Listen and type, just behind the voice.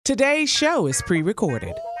Today's show is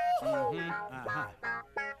pre-recorded. Y'all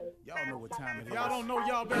know what time it is. Y'all don't know,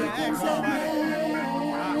 y'all better ask somebody.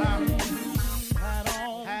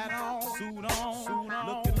 Hat on, suit on,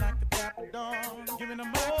 looking like the Dapper Dawn, giving a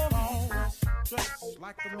microphone, dressed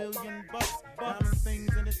like $1,000,000, diamond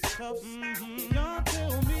things in its cuffs. Y'all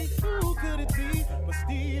tell me who could it be but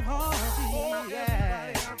Steve Harvey?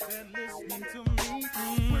 Yeah, out there listening to me.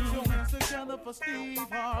 Put your hands together for Steve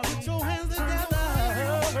Harvey. Put your hands together.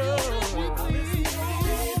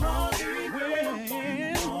 Steve Harvey.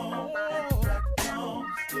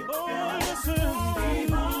 Oh, listen, Steve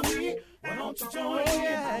Harvey. Why don't you join me?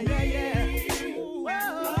 Yeah.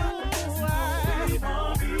 Steve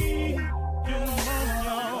Harvey. Get them on,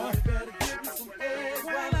 y'all. You better give me some eggs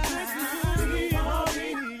while I listen to Steve Harvey.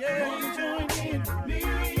 Yeah, why you join in with me?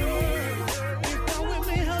 If you're with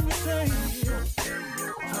me, help me say,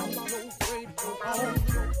 turn your radio on.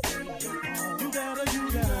 You gotta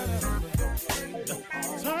turn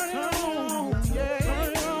it on. Yeah, turn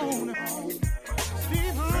it on.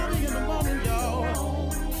 Steve Harvey in the morning,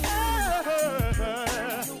 y'all.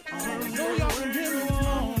 So y'all can hear me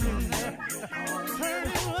on. Turn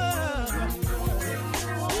it up.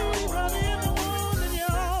 Steve Harvey in the morning,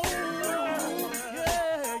 y'all.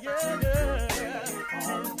 Yeah.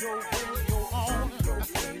 Turn your radio on.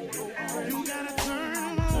 You gotta turn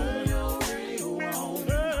them on. You gotta turn them on.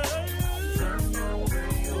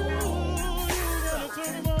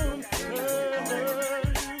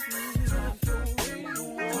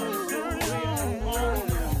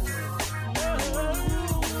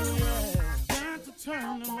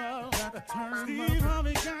 Turn them up, Steve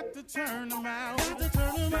Harvey got to turn them out. Got to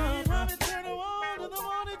turn them out. Harvey turn them on in the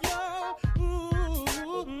morning, y'all.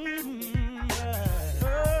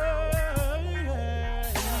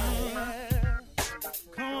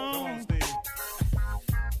 Come on, Steve.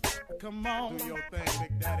 Come on, do your thing,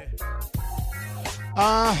 Big Daddy.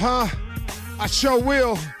 I sure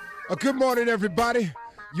will. Good morning, everybody.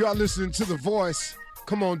 You are listening to The Voice.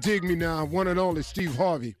 Come on, dig me now. One and only Steve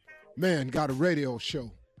Harvey. Man, got a radio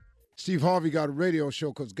show. Steve Harvey got a radio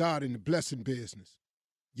show because God in the blessing business.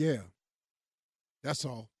 Yeah, that's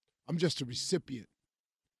all. I'm just a recipient.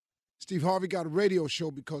 Steve Harvey got a radio show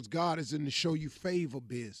because God is in the show you favor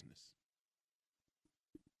business.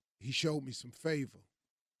 He showed me some favor.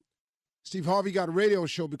 Steve Harvey got a radio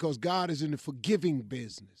show because God is in the forgiving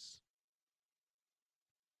business.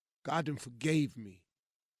 God done forgave me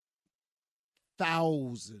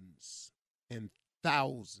thousands and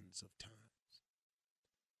thousands of times.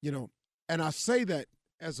 You know, and I say that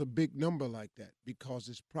as a big number like that because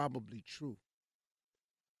it's probably true.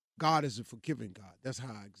 God is a forgiving God. That's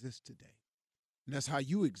how I exist today. And that's how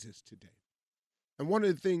you exist today. And one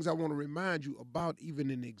of the things I want to remind you about even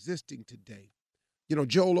in existing today, you know,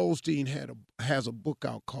 Joel Osteen has a book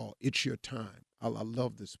out called It's Your Time. I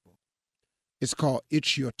love this book. It's called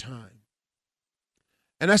It's Your Time.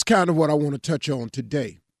 And that's kind of what I want to touch on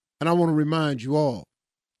today. And I want to remind you all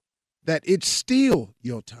that it's still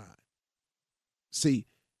your time. See,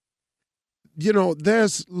 you know,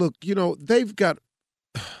 they've got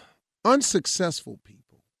unsuccessful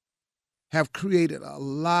people have created a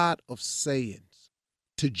lot of sayings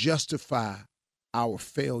to justify our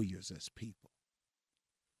failures as people.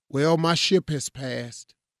 Well, my ship has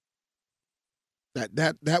passed.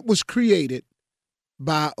 That was created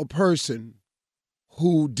by a person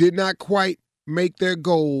who did not quite make their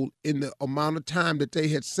goal in the amount of time that they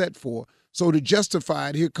had set for. So to justify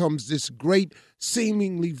it, here comes this great,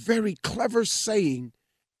 seemingly very clever saying,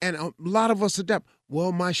 and a lot of us adapt.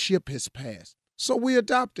 Well, my ship has passed. So we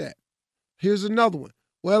adopt that. Here's another one.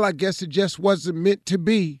 Well, I guess it just wasn't meant to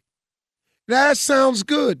be. That sounds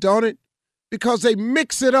good, don't it? Because they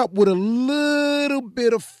mix it up with a little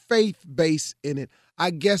bit of faith base in it.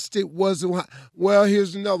 I guess it wasn't. Well,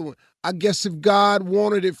 here's another one. I guess if God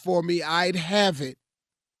wanted it for me, I'd have it.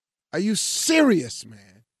 Are you serious,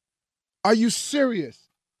 man? Are you serious?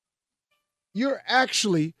 You're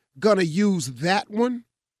actually going to use that one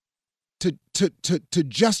to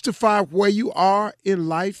justify where you are in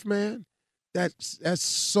life, man? That's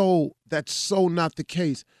so not the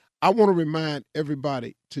case. I want to remind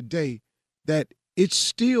everybody today that it's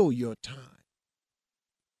still your time.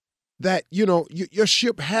 That, you know, your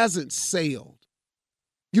ship hasn't sailed.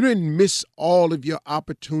 You didn't miss all of your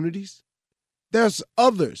opportunities. There's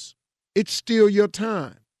others. It's still your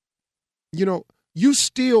time. You know, you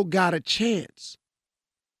still got a chance.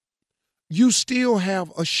 You still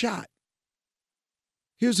have a shot.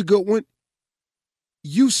 Here's a good one.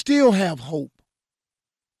 You still have hope.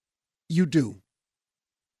 You do.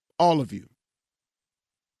 All of you.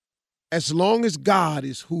 As long as God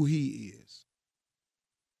is who he is.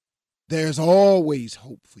 There's always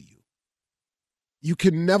hope for you. You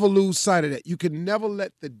can never lose sight of that. You can never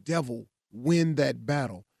let the devil win that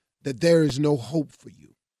battle, that there is no hope for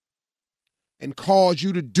you, and cause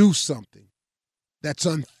you to do something that's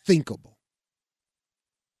unthinkable.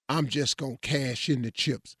 I'm just going to cash in the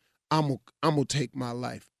chips. I'm gonna take my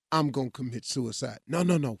life. I'm going to commit suicide. No.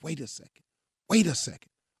 Wait a second.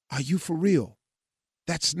 Are you for real?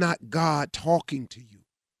 That's not God talking to you.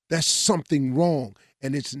 That's something wrong,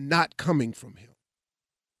 and it's not coming from him.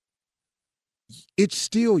 It's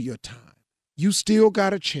still your time. You still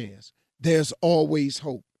got a chance. There's always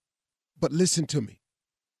hope. But listen to me.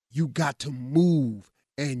 You got to move,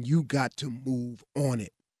 and you got to move on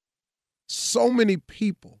it. So many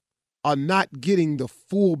people are not getting the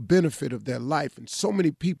full benefit of their life, and so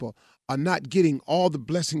many people are not getting all the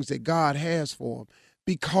blessings that God has for them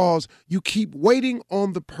because you keep waiting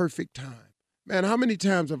on the perfect time. Man, how many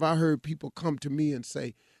times have I heard people come to me and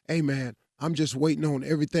say, hey, man, I'm just waiting on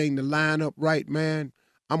everything to line up right, man.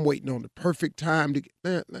 I'm waiting on the perfect time to get,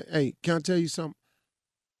 man, hey, can I tell you something?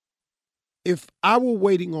 If I were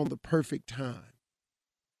waiting on the perfect time,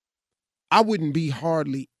 I wouldn't be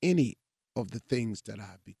hardly any of the things that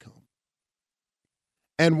I've become.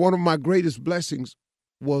 And one of my greatest blessings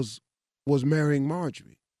was marrying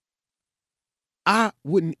Marjorie. I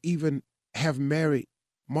wouldn't even have married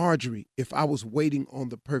Marjorie if I was waiting on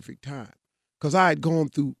the perfect time, because I had gone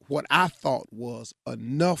through what I thought was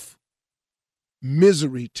enough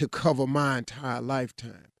misery to cover my entire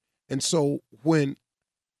lifetime. And so when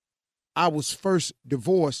I was first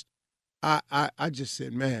divorced, I just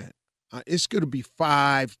said, man, it's going to be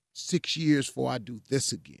 5-6 years before I do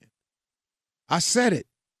this again. I said it.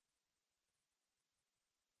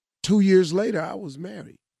 2 years later, I was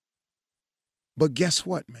married. But guess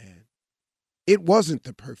what, man? It wasn't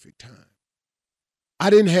the perfect time.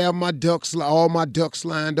 I didn't have all my ducks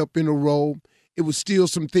lined up in a row. It was still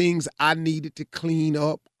some things I needed to clean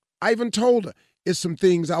up. I even told her it's some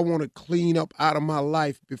things I want to clean up out of my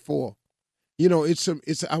life before. You know,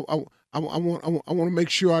 I want to make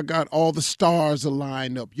sure I got all the stars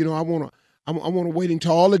aligned up. You know, I want to wait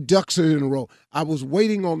until all the ducks are in a row. I was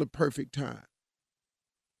waiting on the perfect time.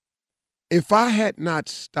 If I had not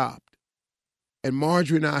stopped and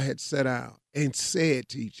Marjorie and I had sat down and said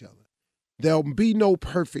to each other, there'll be no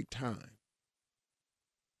perfect time.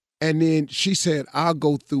 And then she said, I'll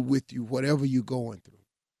go through with you whatever you're going through.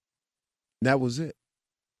 And that was it.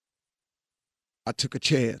 I took a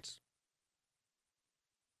chance.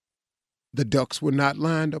 The ducks were not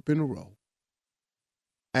lined up in a row.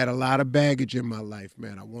 I had a lot of baggage in my life,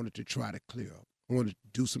 man. I wanted to try to clear up. I wanted to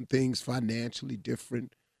do some things financially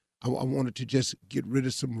different. I wanted to just get rid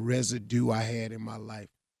of some residue I had in my life.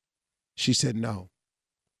 She said, no,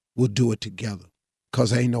 we'll do it together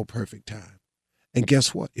because there ain't no perfect time. And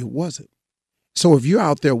guess what? It wasn't. So if you're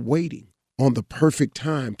out there waiting on the perfect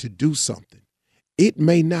time to do something, it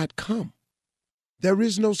may not come. There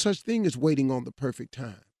is no such thing as waiting on the perfect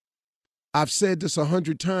time. I've said this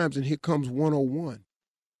 100 times, and here comes 101.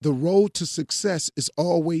 The road to success is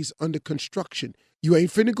always under construction. You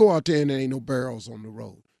ain't finna go out there and there ain't no barrels on the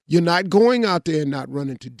road. You're not going out there and not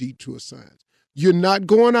running to detour signs. You're not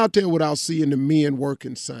going out there without seeing the men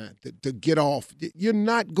working sign to get off. You're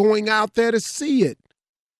not going out there to see it.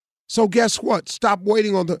 So guess what? Stop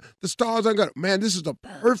waiting on the stars. Man, this is the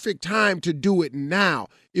perfect time to do it now.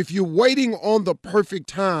 If you're waiting on the perfect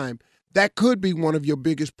time, that could be one of your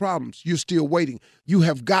biggest problems. You're still waiting. You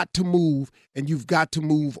have got to move, and you've got to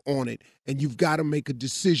move on it, and you've got to make a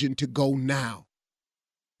decision to go now.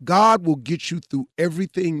 God will get you through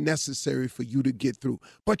everything necessary for you to get through.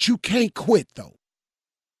 But you can't quit, though.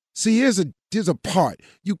 See, here's a part.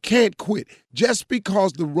 You can't quit. Just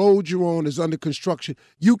because the road you're on is under construction,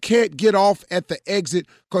 you can't get off at the exit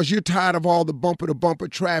because you're tired of all the bumper-to-bumper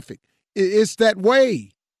traffic. It's that way.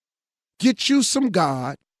 Get you some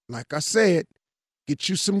God, like I said, get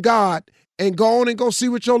you some God, and go on and go see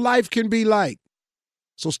what your life can be like.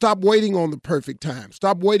 So stop waiting on the perfect time.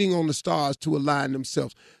 Stop waiting on the stars to align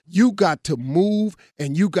themselves. You got to move,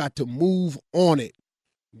 and you got to move on it.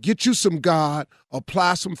 Get you some God,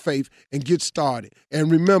 apply some faith, and get started.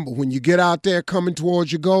 And remember, when you get out there coming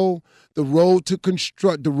towards your goal, the road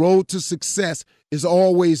to success is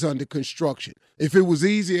always under construction. If it was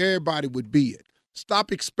easy, everybody would be it.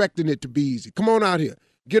 Stop expecting it to be easy. Come on out here.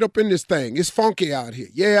 Get up in this thing. It's funky out here.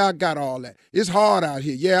 Yeah, I got all that. It's hard out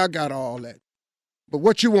here. Yeah, I got all that. But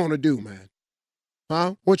what you want to do, man?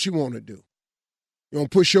 Huh? What you want to do? You want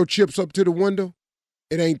to push your chips up to the window?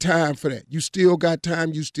 It ain't time for that. You still got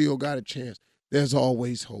time. You still got a chance. There's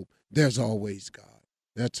always hope. There's always God.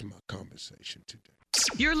 That's my conversation today.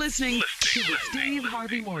 You're listening to the Steve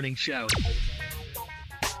Harvey Morning Show.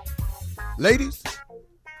 Ladies,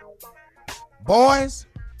 boys,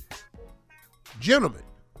 gentlemen,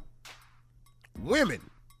 women,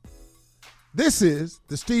 this is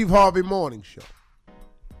the Steve Harvey Morning Show.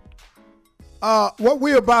 What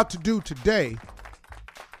we're about to do today,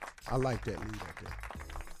 I like that lead right there.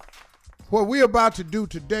 What we're about to do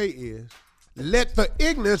today is let the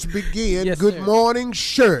ignorance begin. Yes, Good sir. morning,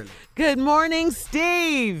 Shirley. Good morning,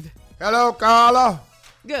 Steve. Hello, Carla.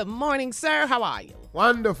 Good morning, sir. How are you?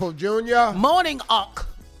 Wonderful, Junior. Morning, Uck.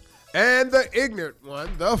 And the ignorant one,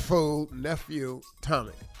 the fool, nephew,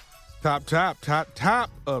 Tommy. Top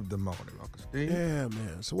of the morning, Uncle Steve. Yeah,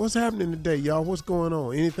 man. So what's happening today, y'all? What's going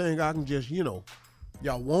on? Anything I can just, y'all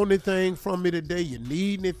want anything from me today? You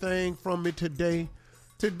need anything from me today?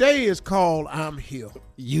 Today is called I'm Here.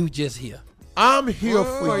 You just here. I'm here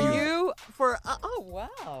For you. you, oh,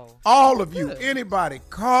 wow. All of you, anybody,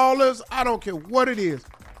 callers, I don't care what it is.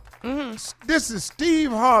 This is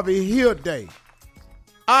Steve Harvey Here Day.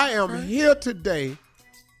 I am here today.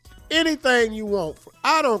 Anything you want.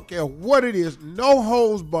 I don't care what it is. No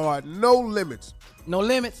holds barred, no limits. No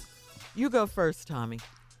limits. You go first, Tommy.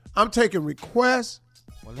 I'm taking requests.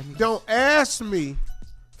 Well, let me Don't ask me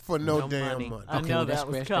for no damn money. money. I Okay, know well, that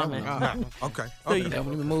was scratch that coming. one. Okay. So you- Let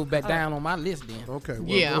me move back down on my list then. Okay, well,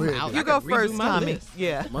 Yeah, go I'm ahead. out. then. You I go could redo first, my Tommy. list.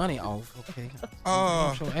 Yeah. Money off. Okay.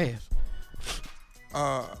 Uh, Show ass.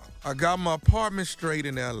 I got my apartment straight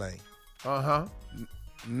in L.A. Uh-huh.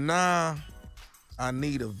 Now I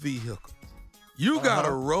need a vehicle. You got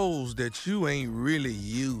a rose that you ain't really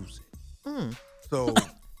using. So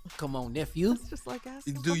Come on, nephew. It's just like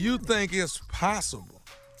asking do for you money. think it's possible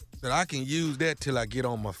that I can use that till I get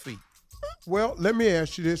on my feet? Well, let me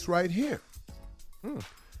ask you this right here.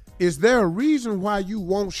 Is there a reason why you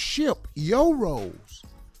won't ship your rose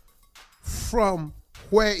from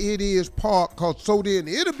where it is parked? Cause so then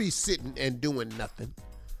it'll be sitting and doing nothing.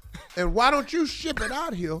 And why don't you ship it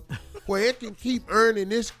out here where it can keep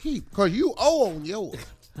earning its keep? Cause you owe on yours.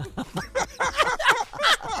 What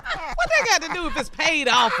that got to do if it's paid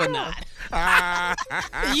off or not?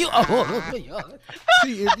 You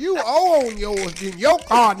See, if you owe on yours, then your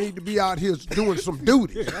car need to be out here doing some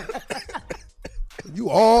duty. You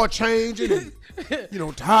all changing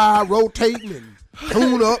and, tire rotating and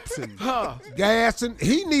tune-ups and gassing.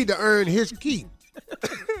 He need to earn his keep.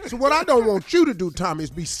 So what I don't want you to do, Tommy, is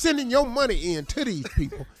be sending your money in to these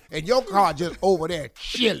people and your car just over there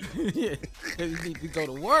chilling. You need to go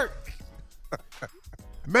to work.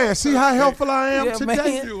 Man, see how helpful I am Yeah, today?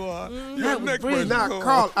 man. You are. That was brilliant.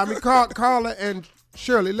 Now, Carla and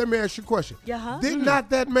Shirley, let me ask you a question. Yeah. Did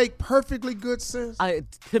not that make perfectly good sense?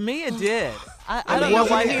 To me, it did. I And don't know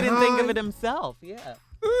wasn't why it he didn't think of kind? it himself. Yeah.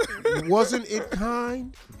 Wasn't it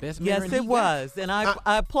kind? Best Yes, memory it he got. was. And I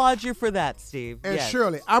applaud you for that, Steve. And yes.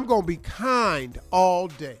 Shirley, I'm going to be kind all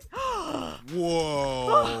day.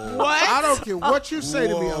 Whoa. What? I don't care what you say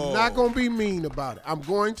to me. I'm Whoa. not going to be mean about it. I'm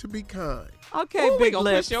going to be kind. Okay, Ooh, we big gonna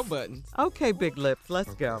lips. push your buttons. Okay, big lips.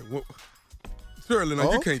 Let's go. Well, Shirley,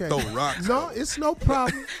 now you can't Okay. throw rocks. No, it's no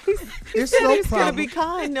problem. It's Said no he's gonna problem. be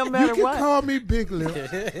kind no You matter can what. call me Big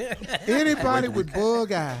Lip. Anybody with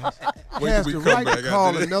bug eyes Wait has till the we come right back to after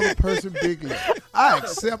call this. another person Big Lip. I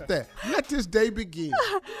accept that. Let this day begin.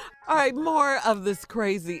 All right, more of this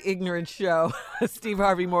crazy, ignorant show, Steve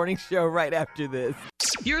Harvey Morning Show, right after this.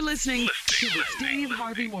 You're listening to the Steve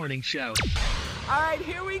Harvey Morning Show. All right,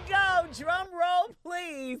 here we go. Drum roll,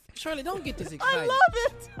 please. Shirley, don't get this I excited. love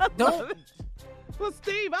it. I love Don't. it. Well,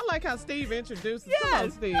 Steve, I like how Steve introduces. Come on,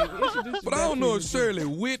 Yes. Steve. Introduce But I don't know if Shirley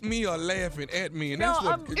with me or laughing at me, and No, that's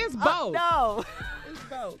what. I'm- It's both. No. It's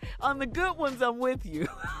both. On the good ones, I'm with you.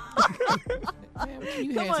 Man,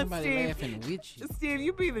 you Come had on, somebody Steve. laughing with you. Steve,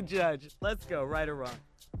 you be the judge. Let's go, right or wrong.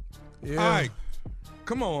 Yeah. All right,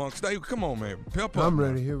 come on, stay. Come on, man. Pep up. I'm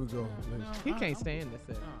ready. Here we go. He can't stand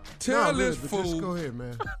this. Tell No, this really, but just go fool. ahead,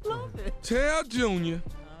 man. Love it. Tell Junior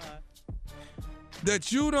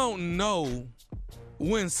that you don't know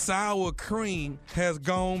when sour cream has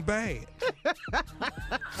gone bad.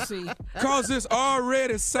 See, Cause it's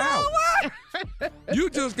already sour. You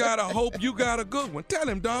just gotta hope you got a good one. Tell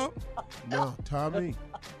him, dog. No, Tommy.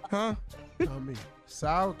 Huh? Tommy.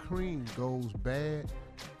 Sour cream goes bad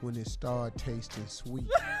when it start tasting sweet.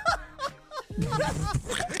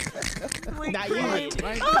 Sweet Now cream. you-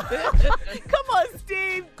 Come on,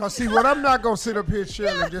 Steve. Cause see, what I'm not gonna sit up here,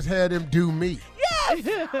 Shirley, and just have them do me.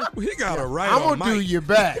 He got a right I'm on gonna do Mike. you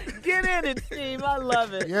back. Get in it, Steve. I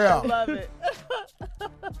love it. Yeah. I love it.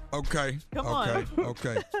 Okay. Come okay. on.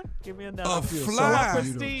 Okay. Give me A another. fly. One for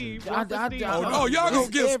Steve. One for Steve. Oh, y'all gonna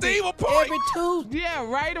give Steve a point? Every Tuesday. Yeah,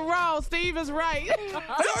 right or wrong, Steve is right.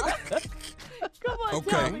 Come on, Okay.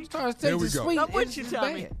 Tommy. Starts Here tasting we go. sweet. I'm with It's you, just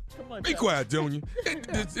Tommy. bad. Come on, Be Tommy. quiet, Junior.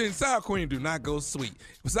 And sour cream do not go sweet.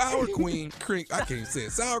 Sour cream, I can't say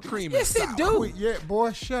it. Sour cream Yes, is it sour. do. Wait, yeah,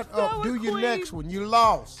 boy, shut up. Sour Do your Queen. next one. You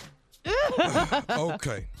lost.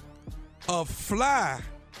 Okay. A fly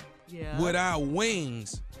Yeah. without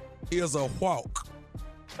wings is a walk.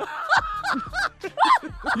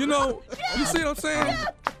 You know, you see what I'm saying?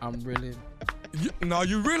 I'm really.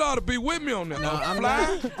 You really ought to be with me on that. No, A I'm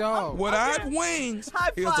fly not. Dog. without wings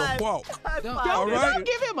High is a five. walk. High Don't- five. All right. Don't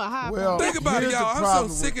give him a high Well, Think about it, here's the y'all. I'm so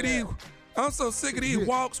problem sick with of these. that. I'm so sick of these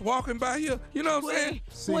walks walking by here. You know what I'm saying?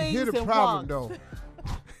 See, Wings here's the and problem, walks.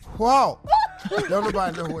 though. Wow. Don't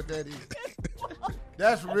nobody know what that is.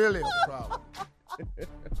 That's really a problem.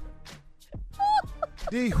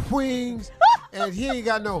 These wings, and he ain't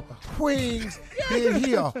got no wings in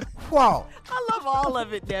here. Wow. I love all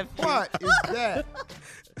of it, nephew. What is that?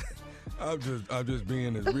 I'm just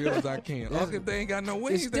being as real as I can. Look, if they ain't got no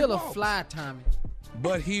wings, It's they still a walk. fly, Tommy.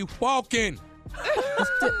 But he walking.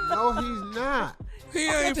 No, he's not. He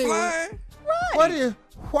ain't tell you what. flying. What is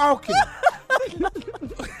walking?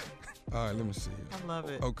 All right, let me see. I love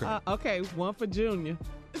it. Okay. Okay, one for Junior.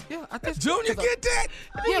 Yeah, I think. Junior, get that?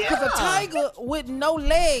 Yeah, because a tiger with no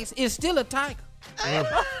legs is still a tiger.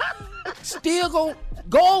 Still go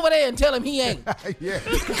over there and tell him he ain't. Yeah.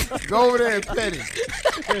 Go over there and pet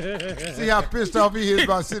him. See how pissed off he is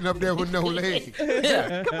about sitting up there with no legs.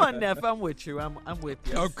 Come on, Neff. I'm with you. I'm with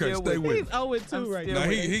you. I'm Okay, still stay with with you. me. He's 0 and 2 I'm right still now. Now,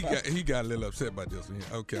 with he got a little upset about this one.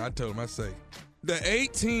 Okay, I told him, I say, the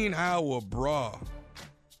 18-hour bra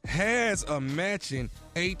has a matching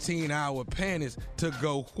 18-hour panties to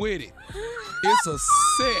go with it. It's a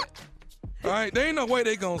set. All right, there ain't no way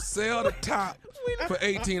they gonna sell the top for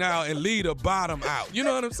 18 hours and leave the bottom out. You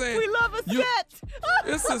know what I'm saying? We love a You- set.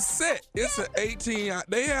 It's a set. It's an 18.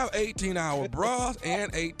 They have 18-hour bras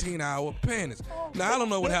and 18-hour panties. Now I don't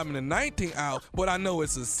know what happened in 19 hours, but I know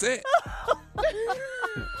it's a set.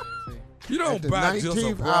 You At don't the buy just a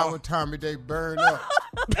 19th bra. hour, Tommy, they burn up.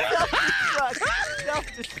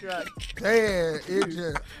 Self-destruct. There, it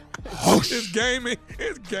just, It's gaming.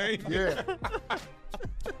 It's gaming. yeah.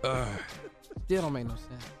 Still don't make no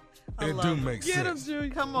sense. It do make Get him, sense. Junior.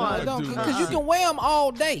 Come No, on. it don't, do. because you can wear them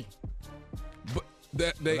all day. But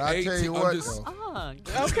that they But I 18. tell you I'm what, just,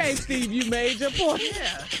 though, Okay, Steve, you made your point.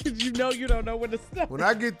 Yeah. You know you don't know when to stop. when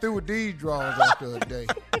I get through with these drawers after a day,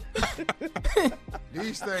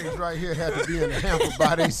 these things right here have to be in the hamper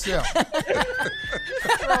by themselves.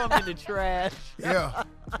 Throw them in the trash. Yeah.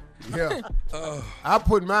 Yeah. I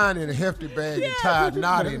put mine in a hefty bag and tie a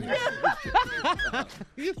knot in it.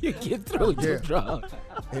 You get through Yeah. your drug.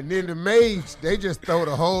 And then the maids, they just throw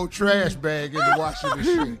the whole trash bag in the washing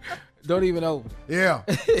machine. Don't even open Yeah.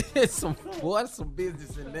 it. It's some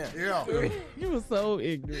business in there. Yeah. You were so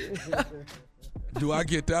ignorant. do I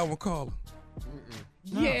get that one, Carla?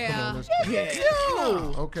 Yeah. Yeah.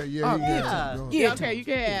 Okay, yeah, he yeah. got it. Go ahead. Yeah, okay, you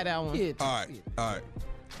can add that one. Yeah. All right.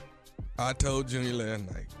 I told Junior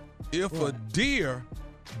last night, if a deer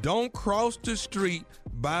don't cross the street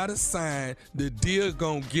by the sign, the deer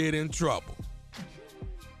gonna get in trouble.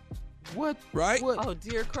 What? Right? What? Oh,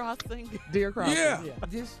 deer crossing. Deer crossing. Yeah.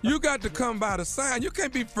 This? You got to come by the sign. You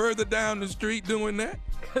can't be further down the street doing that.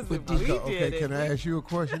 Because if Okay, we okay, did can it, I ask you a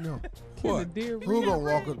question though? What? Deer Who gonna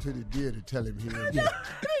walk up to the deer to tell him he ain't dead?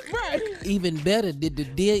 right. Even better, did the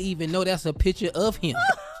deer even know that's a picture of him?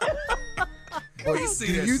 But We see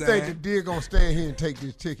do that you think the sign. deer gonna stand here and take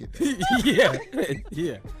this ticket? yeah.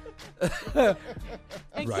 Yeah. and Right.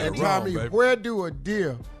 And Wrong, Tommy, baby. where do a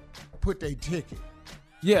deer put their ticket?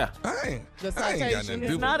 Yeah. I ain't The got citation nothing to is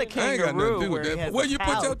do with not a it. I ain't got nothing kangaroo to do with where he that. has Where a you put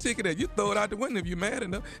your pouch. ticket at? You throw it out the window if you're mad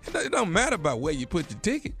enough. It don't matter about where you put your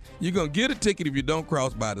ticket. You're going to get a ticket if you don't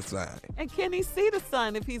cross by the sign. And can he see the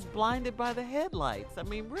sign if he's blinded by the headlights? I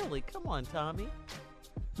mean, really, come on, Tommy.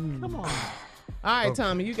 Come on. All right,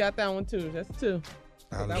 Tommy, you got that one too. That's two.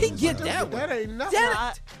 He get that one. That ain't nothing.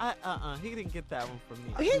 He didn't get that one from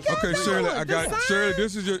me. He got Okay, that Shirley, one. I got The sign. Shirley.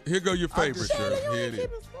 This is here go your favorite, just- Shirley. Here it is.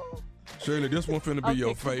 Shirley, this one finna be Okay,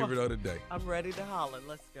 your come on. favorite of the day. I'm ready to holler.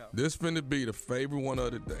 Let's go. This finna be the favorite one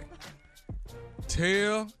of the day.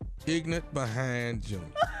 Tell ignorant behind Junior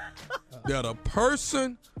that a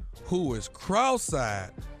person who is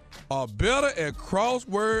cross-eyed are better at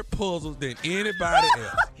crossword puzzles than anybody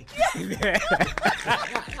else.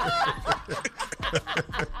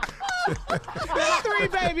 That's three,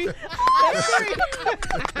 baby. That's three.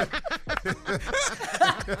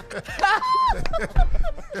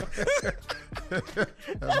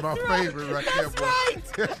 That's my favorite right there, boy. Right.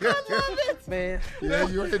 I love it, man. Yeah,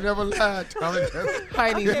 you ain't never lied, Tommy. I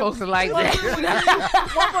ain't even supposed to like that.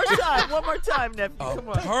 One more time, nephew. A Come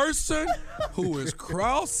on. person who is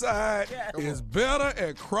cross-eyed is better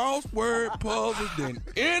at crossword puzzles than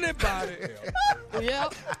anybody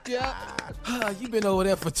else. Yep. You been over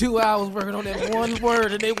there for 2 hours working on that one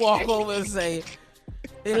word, and they walk over and say,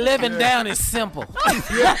 11 down is simple.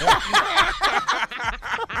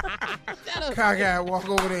 Cockeyed walk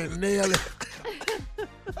over there and nail it.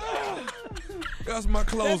 That's my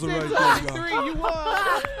closer right there, y'all.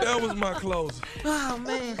 That was my closer. Oh,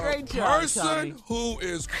 man. Great job, Person Tommy. who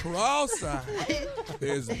is cross-eyed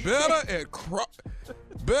is better at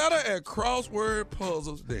crossword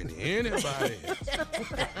puzzles than anybody else.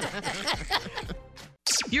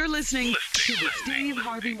 You're listening to the Steve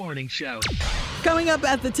Harvey Morning Show. Coming up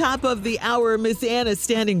at the top of the hour, Miss Anna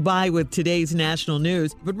standing by with today's national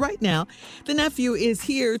news. But right now, the nephew is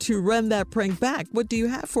here to run that prank back. What do you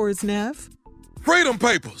have for us, Nev? Freedom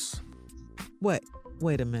Papers. What?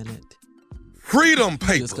 Wait a minute. Freedom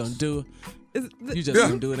Papers. Just gonna do Is You just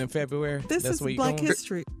gonna do it in February? This That's is where you Black going?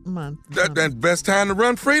 History Month. That's best time to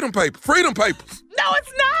run Freedom Papers. Freedom Papers. No,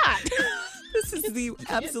 it's not. This is the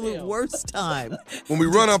absolute worst time. When we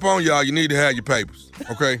run up on y'all, you need to have your papers,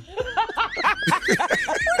 okay? Where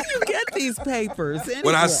do you get these papers? Anyway?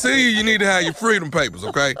 When I see you, you need to have your Freedom Papers,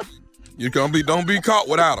 okay? Don't be caught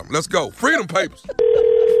without them. Let's go. Freedom Papers.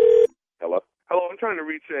 Hello, I'm trying to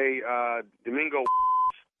reach a Domingo.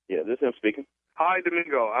 Yeah, this is him speaking. Hi,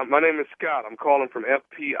 Domingo. My name is Scott. I'm calling from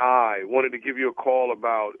FPI. Wanted to give you a call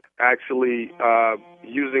about actually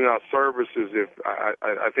using our services. If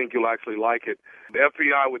I think you'll actually like it. The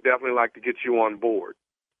FPI would definitely like to get you on board.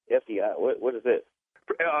 FPI, what is this?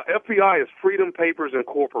 FPI is Freedom Papers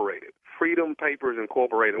Incorporated. Freedom Papers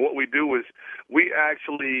Incorporated. What we do is we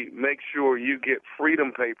actually make sure you get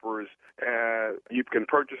Freedom Papers. You can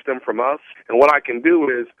purchase them from us. And what I can do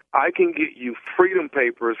is I can get you Freedom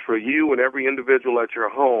Papers for you and every individual at your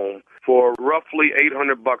home for roughly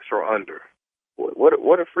 $800 or under.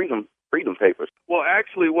 What are Freedom Papers? Well,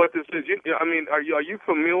 actually, what this is, are you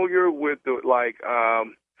familiar with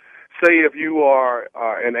say if you are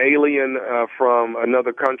an alien from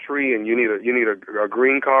another country and you need a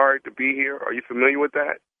green card to be here? Are you familiar with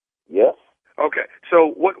that? Yes. Okay,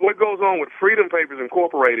 so what goes on with Freedom Papers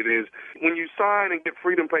Incorporated is when you sign and get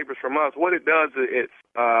Freedom Papers from us, what it does is it's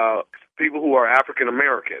people who are African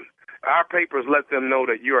American. Our papers let them know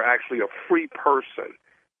that you're actually a free person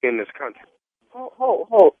in this country.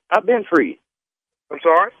 Hold. I've been free. I'm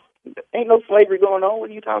sorry? Ain't no slavery going on. What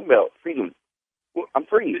are you talking about? Freedom. Well, I'm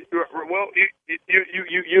free. Well,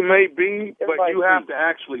 you may be, but you have to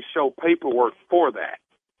actually show paperwork for that.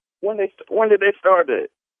 When did they start that?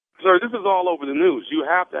 Sir, this is all over the news. You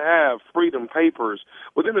have to have Freedom Papers.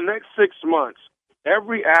 Within the next 6 months,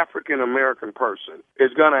 every African-American person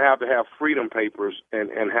is going to have Freedom Papers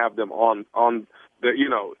and have them on the,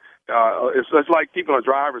 it's like keeping a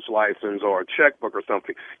driver's license or a checkbook or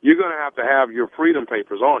something. You're going to have your Freedom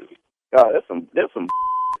Papers on you. That's some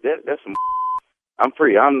I'm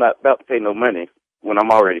free. I'm not about to pay no money when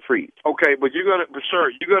I'm already free. Okay, but you're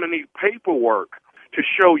gonna need paperwork to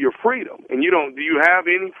show your freedom. And do you have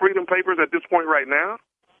any Freedom Papers at this point right now?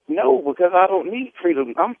 No, because I don't need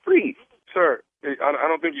freedom. I'm free. Sir, I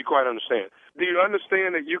don't think you quite understand. Do you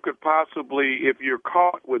understand that you could possibly, if you're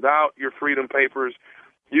caught without your Freedom Papers,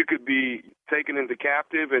 you could be taken into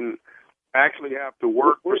captive and actually have to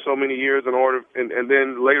work for so many years in order, and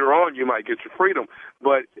then later on you might get your freedom.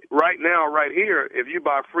 But right now, right here, if you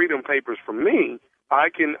buy Freedom Papers from me, I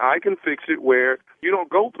can fix it where you don't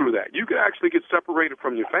go through that. You can actually get separated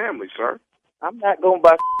from your family, sir. I'm not going to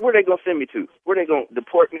buy. Where they going to send me to? Where they going to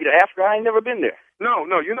deport me to Africa? I ain't never been there. No,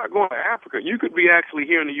 you're not going to Africa. You could be actually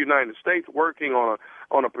here in the United States working on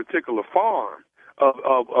a particular farm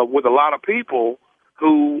with a lot of people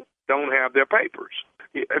who don't have their papers.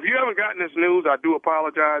 If you haven't gotten this news, I do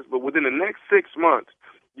apologize, but within the next 6 months,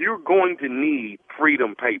 you're going to need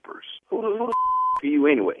Freedom Papers. Who the are you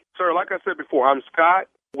anyway? Sir, like I said before, I'm Scott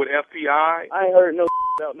with FPI. I ain't heard no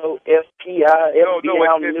about no FPI. No,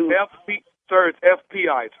 it's sir, it's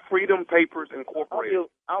FPI. It's Freedom Papers Incorporated.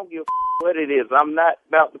 I don't give a what it is. I'm not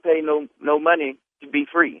about to pay no money to be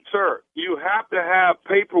free. Sir, you have to have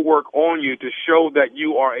paperwork on you to show that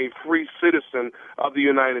you are a free citizen of the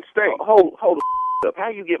United States. Hold up. How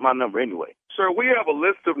you get my number anyway? Sir, we have a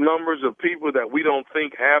list of numbers of people that we don't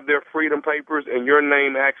think have their Freedom Papers, and your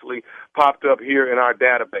name actually popped up here in our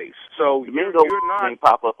database. So you're not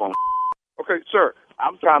pop up on. Okay, sir.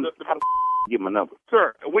 I'm trying to. get my number.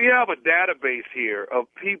 Sir, we have a database here of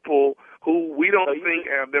people who we don't think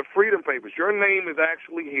have their freedom papers. Your name is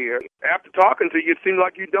actually here. After talking to you, it seems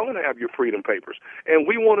like you don't have your freedom papers, and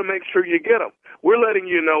we want to make sure you get them. We're letting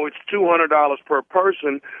you know it's $200 per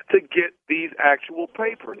person to get these actual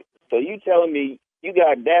papers. So you telling me you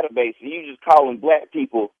got a database and you just calling black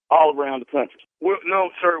people all around the country? No,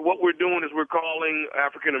 sir. What we're doing is we're calling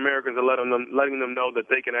African Americans and letting them know that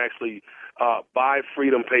they can actually buy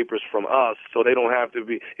freedom papers from us, so they don't have to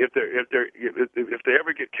be. If they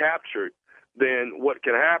ever get captured, then what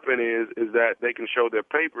can happen is that they can show their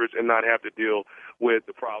papers and not have to deal with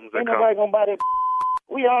the problems that Ain't come. nobody gonna buy that.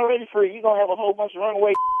 We already free. You gonna have a whole bunch of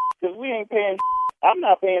runaway because we ain't paying. I'm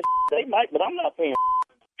not paying. They might, but I'm not paying.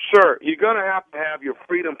 Sir, you're going to have your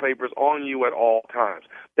freedom papers on you at all times.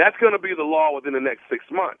 That's going to be the law within the next 6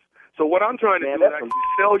 months. So what I'm trying to do is actually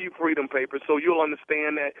sell you freedom papers so you'll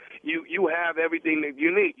understand that you have everything that you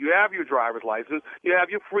need. You have your driver's license, you have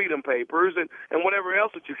your freedom papers, and whatever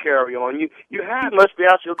else that you carry on. You have. You must be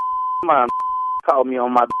out your mind. Call me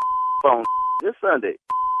on my phone this Sunday.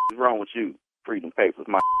 What's wrong with you? Freedom papers,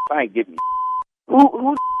 my I ain't getting you.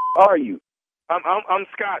 Who are you? I'm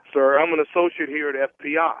Scott, sir. I'm an associate here at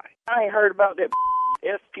FPI. I ain't heard about that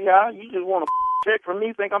FPI. You just want to check from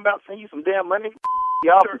me? Think I'm about to send you some damn money?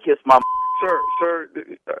 Y'all can kiss my. Sir,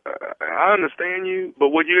 I understand you,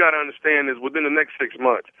 but what you got to understand is within the next 6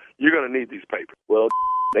 months, you're going to need these papers. Well,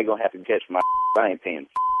 they gonna have to catch my. I ain't paying.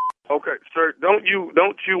 Okay, sir. Don't you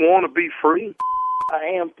want to be free? I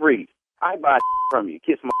am free. I buy from you.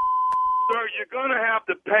 Kiss my. Sir, you're going to have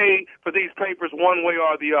to pay for these papers one way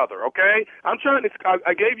or the other, okay? I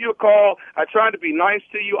gave you a call. I tried to be nice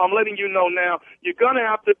to you. I'm letting you know now, you're going to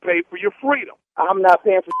have to pay for your freedom. I'm not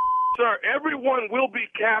paying for. Sir, everyone will be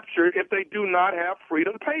captured if they do not have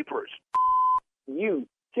freedom papers. You,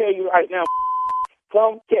 tell you right now,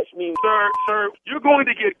 come catch me. Sir, you're going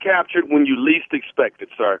to get captured when you least expect it,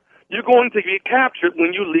 sir. You're going to get captured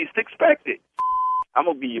when you least expect it. I'm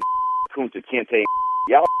going to be your Kunta Kinte.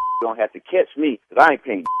 Y'all gonna have to catch me, because I ain't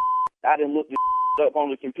paying. I done looked this up on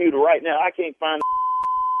the computer right now. I can't find a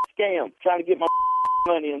scam trying to get my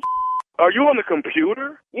money. And are you on the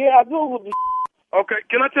computer? Yeah, I Googled this. Okay,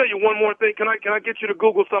 can I tell you one more thing? Can I get you to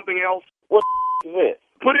Google something else? What is this?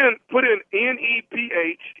 Put in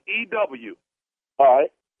NEPHEW. All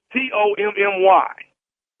right. TOMMY.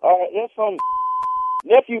 All right, that's on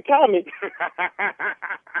Nephew Tommy.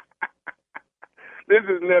 This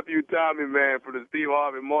is Nephew Tommy, man, for the Steve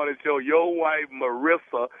Harvey Morning Show. Your wife,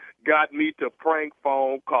 Marissa, got me to prank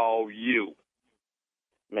phone call you.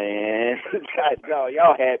 Man,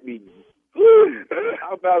 y'all had me. I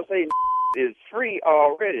was about to say, it's free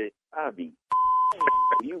already. I'll be.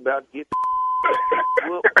 You about to get.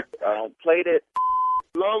 I don't play that.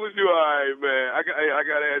 As long as you all right, man. I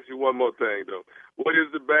got to ask you one more thing, though. What is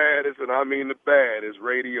the baddest, and I mean the baddest,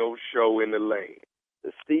 radio show in the land?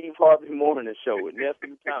 The Steve Harvey Morning Show with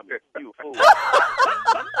Nephew Tommy. You a fool.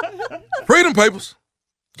 Freedom papers.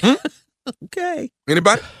 Okay.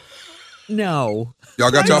 Anybody? No. Y'all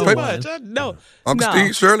got y'all papers? No. Uncle No.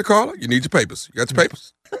 Steve, Shirley, Carla, you need your papers. You got your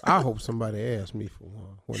papers? I hope somebody asks me for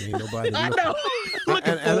one when ain't nobody looking. I know.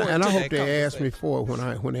 Looking forward And to I hope that they ask me conversation. for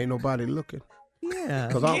it when ain't nobody looking. Yeah.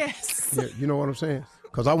 Yes. You know what I'm saying?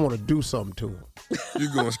 Because I want to do something to them. You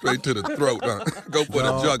going straight to the throat, huh? Go for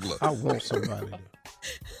the juggler. I want somebody to.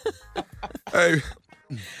 Hey.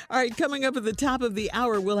 All right, coming up at the top of the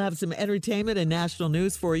hour, we'll have some entertainment and national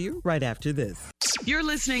news for you right after this. You're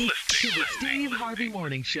listening to the Steve Harvey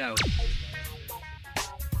Morning Show.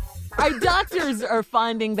 Our doctors are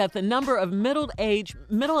finding that the number of middle-aged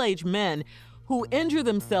men who injure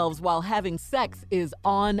themselves while having sex is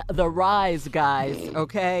on the rise, guys,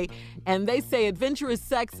 okay? And they say adventurous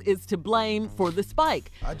sex is to blame for the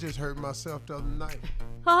spike. I just hurt myself the other night.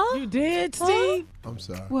 Huh? You did, Steve? I'm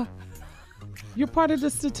sorry. What? You're part of the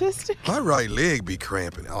statistic? My right leg be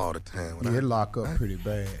cramping all the time. Yeah, it lock up pretty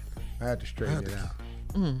bad. I had to straighten it out.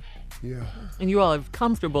 Yeah. And you all are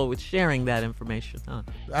comfortable with sharing that information, huh?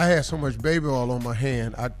 I had so much baby oil on my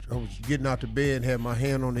hand. I was getting out the bed and had my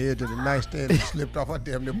hand on the edge of the nightstand and it slipped off. I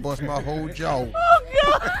damn near bust my whole jaw. Oh,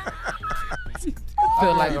 God.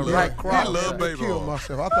 Feel like a right I cross. love baby Killed oil.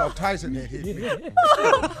 myself. I thought Tyson had hit me.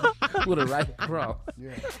 With a right cross.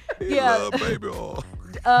 Yeah. Love baby oil.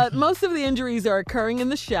 Most of the injuries are occurring in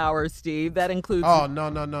the shower, Steve. That includes... Oh, no.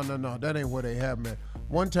 That ain't what they have, man.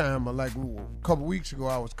 One time, like a couple weeks ago,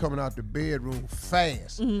 I was coming out the bedroom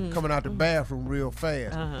fast, coming out the bathroom real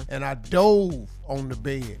fast, and I dove on the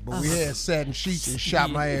bed. But we had satin sheets and shot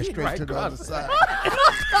my ass straight Right to the other across. side.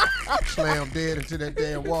 Slammed dead into that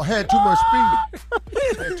damn wall. Had too much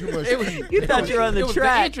speed. Had too much speed. You thought you were on the It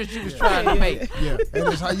track. was the entrance you was trying to make. Yeah, and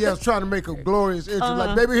it's how I was trying to make a glorious entrance,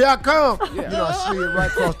 like, baby, here I come. You know, I slid right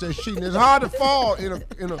across that sheet. And it's hard to fall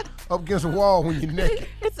up against a wall when you're naked.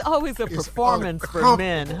 It's always a It's performance for uncomfortable.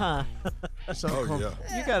 men, huh? It's Oh, uncomfortable.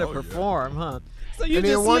 yeah. You got to perform, huh? So you And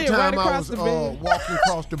just then one slid right time I across was the bed. walking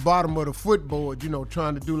across the bottom of the footboard,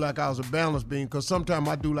 trying to do like I was a balance beam, because sometimes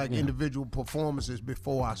I do like individual performances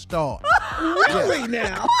before I start. Really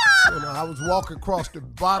now? I was walking across the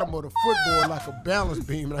bottom of the footboard like a balance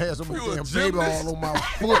beam, and I had so much You a damn baby gymnast? all on my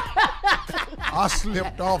foot. I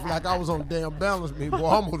slipped off like I was on a damn balance beam. Boy,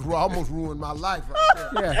 I almost ruined my life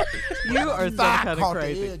right there. You are so Thigh kind of caught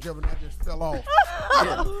crazy. the edge of it, and I just fell off.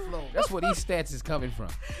 That's where these stats is coming from.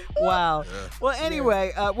 Wow. Well,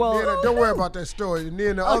 anyway, Then, don't worry about that story. And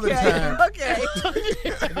then the other time, Okay.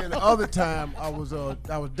 and then the other time, I was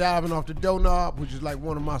diving off the doorknob, which is like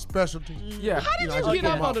one of my specialties. Yeah. How did I you just get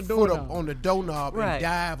put up my on the foot up doorknob? on the doorknob Right. and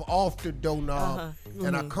dive off the doorknob,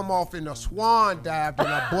 and I come off in a swan dive, and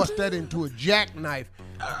I bust that into a jackknife.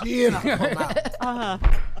 Then I come out.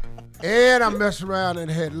 And I messed around and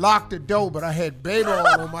had locked the door, but I had baby oil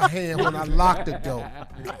on my hand when I locked the door.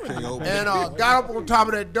 Can't open And it. got up on top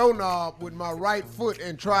of that doorknob with my right foot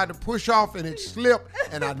and tried to push off, and it slipped,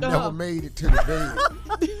 and I never made it to the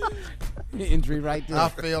bed. Injury right there. I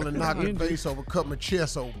fell and knocked my face over, cut my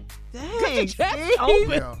chest open. Dang, Steve.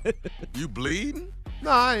 Yeah. You bleeding?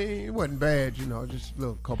 No, it wasn't bad, just a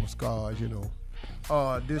little couple scars,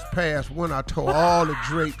 This past winter, I tore all the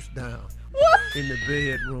drapes down in the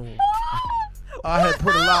bedroom. I had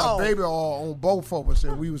put a lot of baby oil on both of us,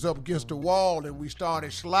 and we was up against the wall, and we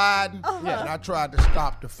started sliding, and I tried to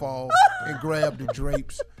stop the fall and grab the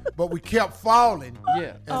drapes, but we kept falling,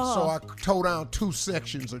 Yeah. and so I tore down 2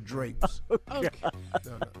 sections of drapes. Okay.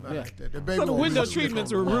 Not like that. The baby So the oil window was slick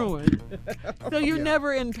treatments on were the wall. ruined. So you're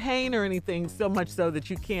never in pain or anything, so much so that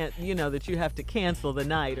you can't, that you have to cancel the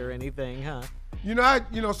night or anything, huh?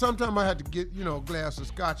 Sometimes I had to get, a glass of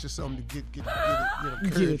scotch or something to get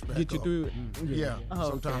it, courage back Get you up. through it. Yeah,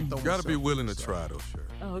 sometimes throw You gotta be myself willing to inside. try though, sure.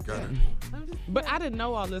 Oh, okay. Gotta be. But I didn't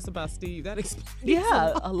know all this about Steve. That explains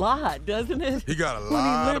Yeah, a lot, doesn't it? He got a he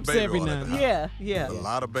lot of limps baby every all now over and the then. house. Yeah. A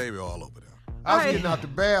lot of baby all over there. I was Right. getting out the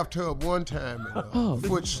bathtub one time and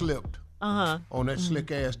foot slipped on that slick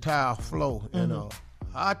ass tile floor, and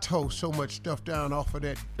I tore so much stuff down off of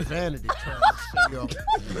that vanity trying to stay up.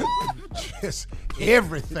 Just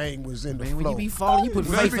everything was in the Man, when floor. you be falling, you put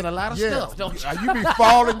faith in a lot of Yeah, stuff, don't you? you be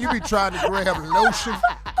falling, you be trying to grab lotion,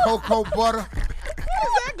 cocoa butter.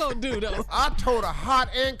 What's that gonna do though? I tore the hot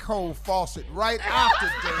and cold faucet right out the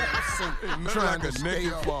damn sink, Nothing trying like to a stay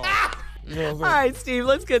naked up. fall. You know what I'm All saying? right, Steve,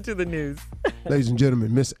 let's get to the news. Ladies and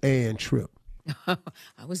gentlemen, Miss Ann Tripp. I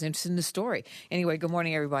was interested in the story. Anyway, good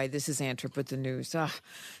morning, everybody. This is Ann Tripp with the news.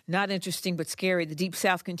 Not interesting, but scary. The Deep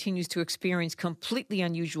South continues to experience completely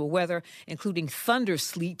unusual weather, including thunder,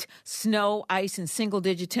 sleet, snow, ice, and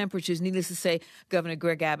single-digit temperatures. Needless to say, Governor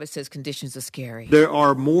Greg Abbott says conditions are scary. There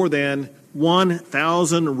are more than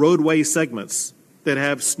 1,000 roadway segments that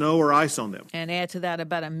have snow or ice on them. And add to that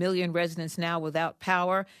about 1 million residents now without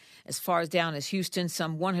power. As far as down as Houston,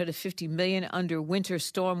 some 150 million under winter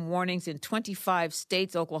storm warnings in 25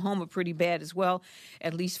 states. Oklahoma pretty bad as well.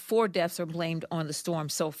 At least 4 deaths are blamed on the storm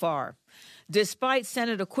so far. Despite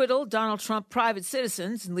Senate acquittal, Donald Trump private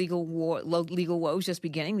citizens and legal woes just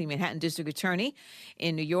beginning. The Manhattan District Attorney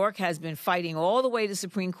in New York has been fighting all the way to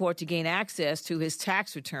Supreme Court to gain access to his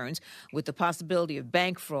tax returns, with the possibility of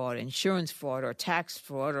bank fraud, insurance fraud, or tax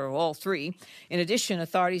fraud, or all three. In addition,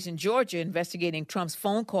 authorities in Georgia investigating Trump's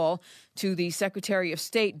phone call to the Secretary of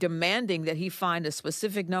State demanding that he find a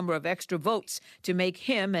specific number of extra votes to make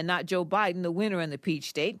him and not Joe Biden the winner in the Peach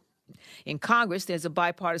State. In Congress, there's a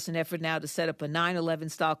bipartisan effort now to set up a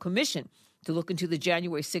 9/11-style commission to look into the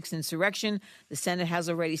January 6th insurrection. The Senate has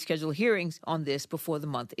already scheduled hearings on this before the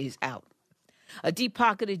month is out. A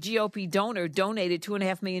deep-pocketed GOP donor donated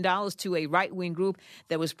 $2.5 million to a right-wing group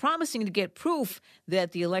that was promising to get proof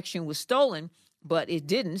that the election was stolen, but it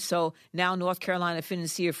didn't. So now North Carolina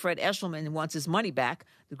financier Fred Eshelman wants his money back.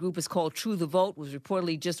 The group is called True the Vote, was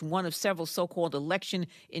reportedly just one of several so-called election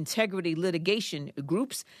integrity litigation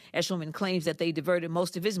groups. Eshelman claims that they diverted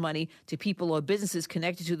most of his money to people or businesses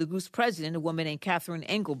connected to the group's president, a woman named Catherine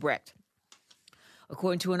Engelbrecht.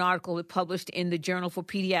 According to an article published in the Journal for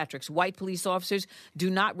Pediatrics, white police officers do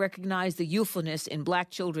not recognize the youthfulness in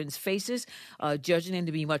black children's faces, judging them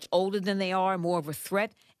to be much older than they are, more of a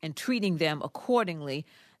threat, and treating them accordingly.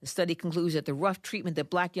 The study concludes that the rough treatment that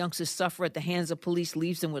black youngsters suffer at the hands of police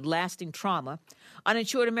leaves them with lasting trauma.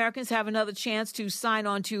 Uninsured Americans have another chance to sign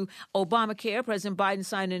on to Obamacare. President Biden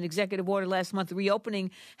signed an executive order last month reopening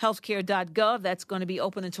healthcare.gov. That's going to be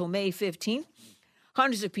open until May 15th.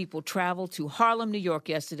 Hundreds of people traveled to Harlem, New York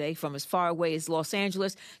yesterday from as far away as Los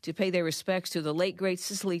Angeles to pay their respects to the late, great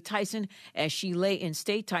Cicely Tyson as she lay in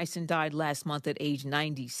state. Tyson died last month at age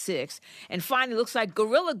 96. And finally, looks like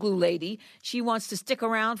Gorilla Glue Lady. She wants to stick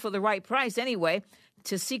around for the right price anyway.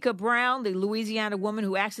 Tasika Brown, the Louisiana woman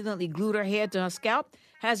who accidentally glued her hair to her scalp,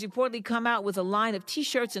 has reportedly come out with a line of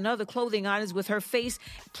T-shirts and other clothing items with her face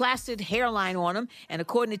plastered hairline on them. And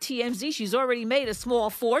according to TMZ, she's already made a small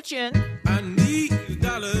fortune. I need a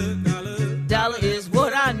dollar. Dollar is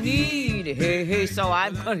what I need. Hey, so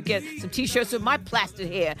I'm going to get some T-shirts with my plastered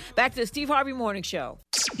hair. Back to the Steve Harvey Morning Show.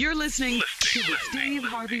 You're listening to the Steve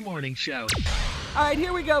Harvey Morning Show. All right,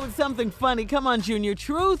 here we go with something funny. Come on, Junior.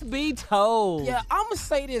 Truth be told. Yeah, I'm going to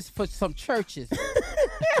say this for some churches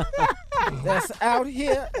that's out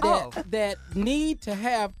here that need to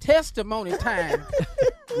have testimony time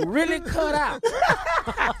really cut out.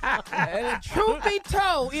 And truth be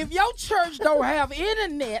told, if your church don't have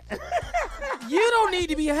internet, you don't need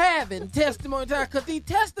to be having testimony time because these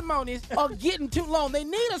testimonies are getting too long. They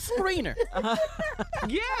need a screener.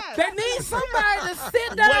 Yeah. They need somebody to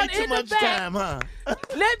sit down Way too in the much back. time, huh?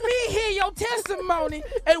 Let me hear your testimony,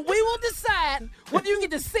 and we will decide whether you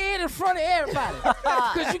get to say it in front of everybody.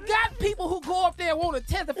 Because you got people who go up there and want to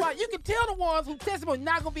testify. You can tell the ones whose testimony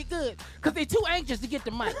not going to be good because they're too anxious to get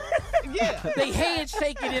the mic. Yeah. They head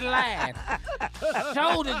shaking in line,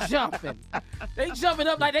 shoulder jumping. They jumping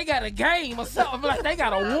up like they got a game or something, like they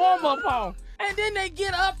got a warm-up on. And then they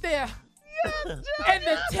get up there, and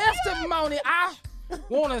the testimony, I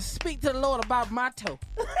want to speak to the Lord about my toe.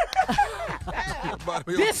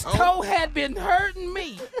 This toe had been hurting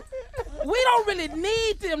me. We don't really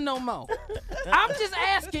need them no more. I'm just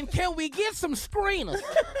asking, can we get some screeners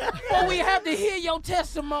or we have to hear your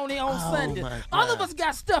testimony on Sunday? All of us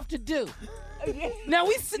got stuff to do. Now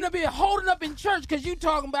we sitting up here holding up in church because you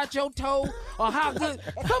talking about your toe or how good.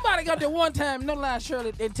 Somebody got there one time, no lie,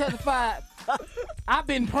 Shirley, and testified, I've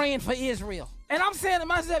been praying for Israel. And I'm saying to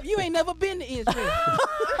myself, you ain't never been to Israel.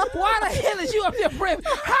 Why the hell is you up there praying?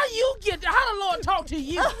 How the Lord talk to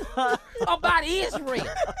you about Israel?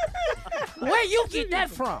 Where you get that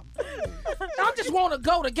from? I just want to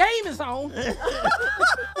go. The game is on. And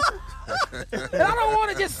I don't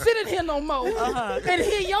want to just sit in here no more and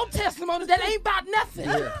hear your testimony that ain't about nothing.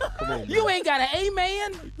 Yeah, you ain't got an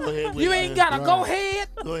amen. Go ahead, you ain't got a go ahead.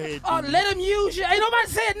 Go ahead. Or let him use you. Ain't nobody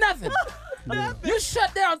said nothing. You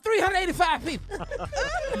shut down 385 people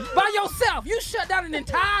by yourself. You shut down an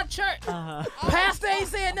entire church. Pastor ain't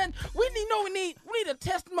saying nothing. We need a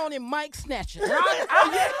testimony mic snatcher.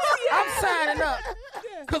 I'm signing up.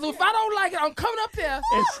 Because if I don't like it, I'm coming up there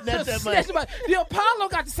and snatch that mic. The Apollo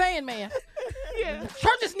got the saying, man. Yeah.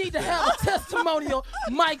 Churches need to have a testimonial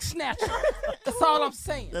mic snatcher. That's all I'm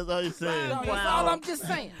saying. That's all you're saying. That's all I'm just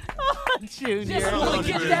saying. Junior. Just want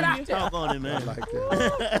to get that out there. Talk on it, man. Like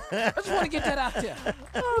that. I just want to get that out there.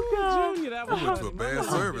 Oh, God. Junior, that Went to a bad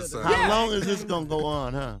service. How long is this going to go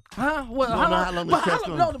on, huh? Huh? Well, You don't know how long this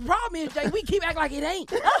testimony- No, the problem is, Jay, we keep acting like it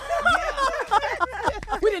ain't.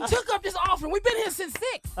 We done took up this offering. We've been here since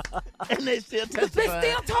 6. And they still They testifying.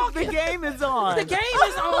 still talking. The game is on. The game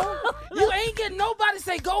is on. You ain't getting nobody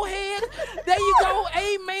say, go ahead. There you go.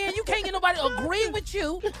 Amen. You can't get nobody to agree with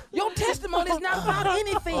you. Your testimony is not about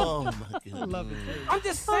anything. Oh, my goodness. I'm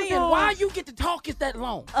just saying, why you get to talk is that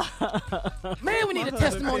long? Man, we need a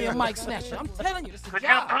testimonial mic snatcher. I'm telling you, this is a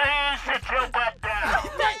job. Please sit your butt down.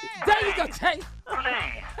 There you go, Jay.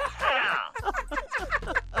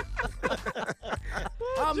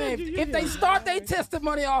 Oh, man, if they start their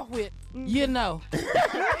testimony off with, you know. If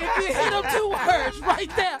you hit them 2 words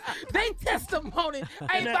right there, they testimony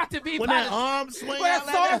ain't about to be When about that arm swing when out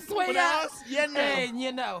that like arm that, swing when out, that arm- you know. and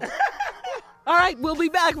you know. All right, we'll be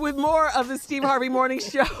back with more of the Steve Harvey Morning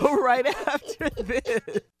Show right after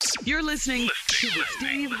this. You're listening to the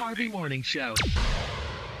Steve Harvey Morning Show.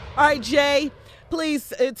 All right, Jay,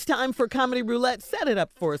 please, it's time for Comedy Roulette. Set it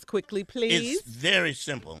up for us quickly, please. It's very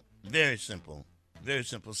simple. Very simple. Very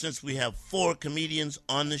simple. Since we have 4 comedians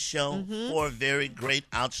on the show, 4 very great,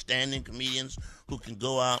 outstanding comedians who can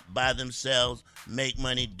go out by themselves, make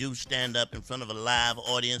money, do stand-up in front of a live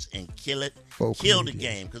audience, and kill it. Kill the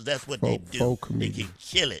game, because that's what they do. Four They comedians. can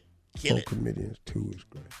kill it. Kill 4 it. comedians, 2 is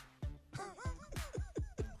great.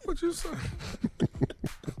 What you say?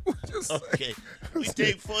 What you say? Okay. We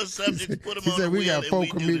take 4 subjects, put them He on said the we wheel, got and 4 we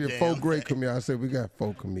do the comedians, 4 damn great thing. comedians. I said we got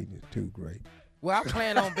 4 comedians, 2 great. Well, I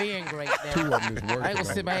plan on being great now. Two of them is working. I ain't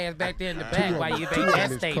gonna sit my ass back there in the Two back of while them- you two make of that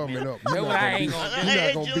them is statement. coming up. That's what I ain't gonna do. You're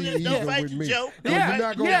not gonna be even with me. Joe. No, you're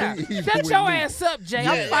not gonna be even Shut with your me. ass up, Jay.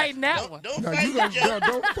 I'm fighting that one. Don't No, fight you the gonna, joke.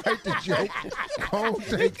 don't fight the joke. Don't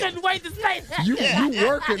You take couldn't wait to say that. you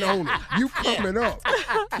working on it. You coming up.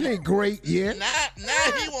 You ain't great yet. Now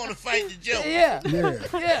he want to fight the joke. Yeah.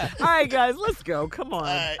 Yeah. All right, guys, let's go. Come on. All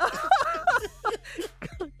right.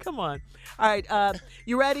 Come on. All right,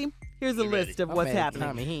 you ready? Here's a list of what's happening.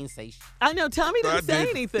 Tommy, he ain't say shit. I know Tommy didn't say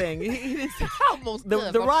anything. He didn't say,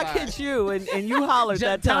 the rock hit you, and you hollered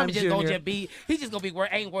that time, Tommy just Junior. gonna be. He just gonna be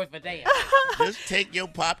ain't worth a damn. Just take your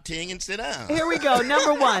pop ting and sit down. Here we go.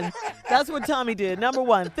 Number one. That's what Tommy did. Number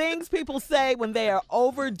one. Things people say when they are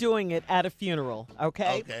overdoing it at a funeral.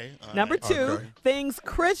 Okay? Okay. all Number right. two. Okay. Things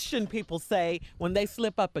Christian people say when they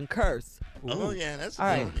slip up and curse. Oh yeah, that's All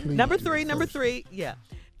right. please, Number you three. first. Number three. Yeah.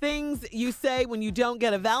 Things you say when you don't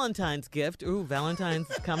get a Valentine's gift. Ooh, Valentine's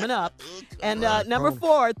is coming up. And number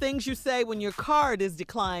four, things you say when your card is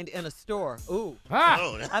declined in a store. Ooh.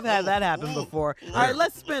 Oh, I've had that happen before. All right,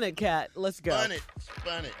 let's spin it, Kat. Let's go. Spun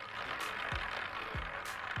it.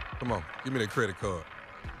 Come on, give me that credit card.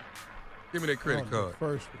 Give me that credit card.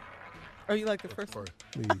 First one, Oh, you like the first one?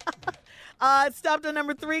 please. It stopped on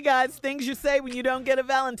number three, guys. Things you say when you don't get a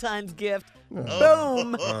Valentine's gift. Oh.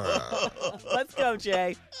 Boom. Let's go,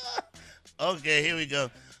 Jay. Okay, here we go.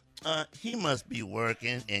 He must be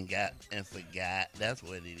working and forgot. That's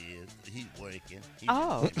what it is. He's working.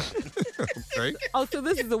 Oh. Okay. Oh, so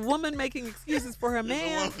this is a woman making excuses for her The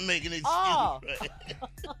man. woman making excuses. Oh. Right?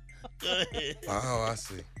 Go ahead. Oh, I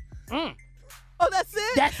see. Oh, that's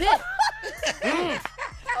it? That's it.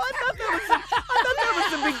 Oh, I thought that was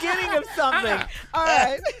the beginning of something. All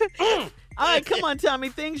right. All right, come on, Tommy.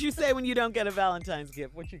 Things you say when you don't get a Valentine's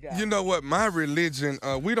gift. What you got? You know what? My religion,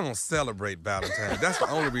 we don't celebrate Valentine's. That's the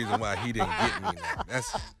only reason why he didn't get me that.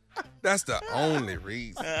 That's the only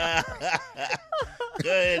reason. Go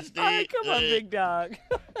ahead, Steve. All right, come Go on, ahead. big dog.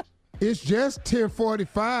 It's just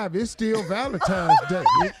 10:45. It's still Valentine's Day.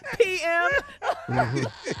 PM.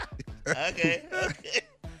 Okay.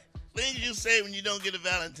 Things you say when you don't get a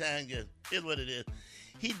Valentine gift. Here's what it is.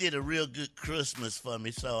 He did a real good Christmas for me,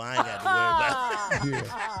 so I ain't got to worry about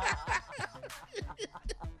it.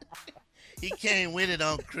 He came with it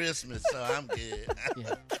on Christmas, so I'm good.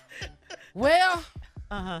 Well,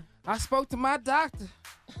 Uh-huh. I spoke to my doctor.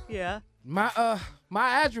 Yeah. My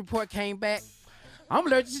eye report came back. I'm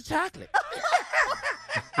allergic to chocolate.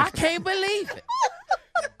 I can't believe it.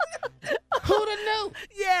 Who'da knew?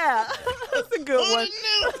 Yeah. That's a good one.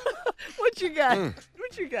 knew? What you got?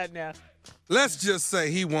 What you got now? Let's just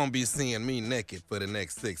say he won't be seeing me naked for the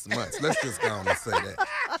next 6 months. Let's just go on and say that.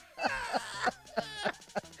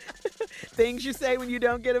 Things you say when you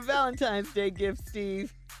don't get a Valentine's Day gift,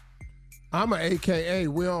 Steve. I'm a AKA.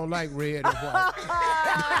 We don't like red and white.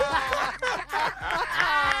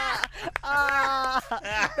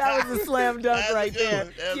 That was a slam dunk That's right a good there.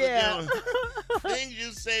 one. That's Yeah. a good one. Things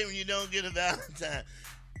you say when you don't get a Valentine.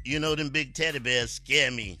 You know them big teddy bears scare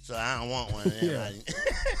me, so I don't want one. Yeah.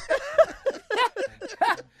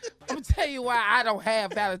 I'm gonna tell you why I don't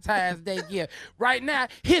have Valentine's Day gift. Right now,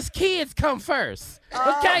 his kids come first.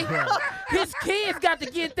 Okay? His kids got to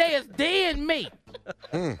get theirs, then me.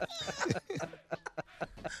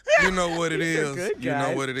 You know what it You're is. good, You know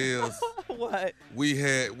guys. what it is. What?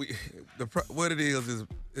 What it is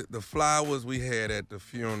the flowers we had at the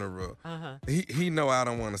funeral. Uh-huh. He know I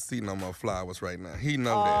don't want to see no more flowers right now. He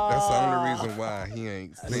know that. That's the only reason why he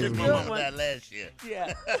ain't That's seen my me. mama died last year.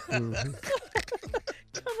 Yeah.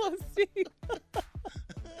 Come on, Steve.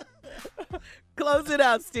 Close it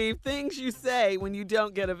out, Steve. Things you say when you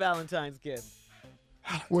don't get a Valentine's gift.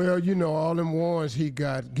 Well, you know, all them warrants he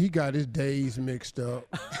got his days mixed up.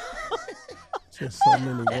 Just so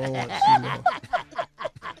many warrants, you know.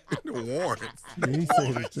 Warrants. Yeah, he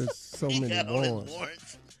said it's just so He many got all his warrants.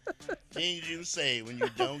 warrants. Things you say when you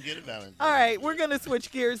don't get a Valentine. All right, we're going to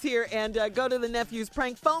switch gears here and go to the nephew's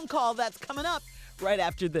prank phone call. That's coming up right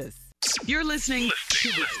after this. You're listening to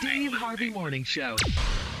the Steve Harvey Morning Show.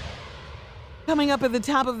 Coming up at the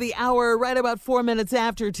top of the hour, right about 4 minutes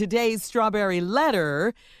after today's Strawberry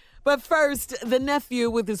Letter. But first, the nephew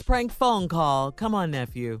with his prank phone call. Come on,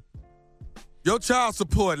 nephew. Your child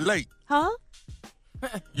support late. Huh?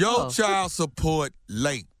 Your child support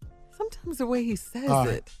late. Sometimes the way he says All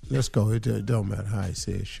right, it. let's go. It don't matter how he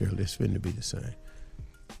says, Shirley. It's finna be the same.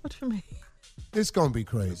 What you mean? It's gonna be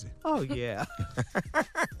crazy. Oh, yeah.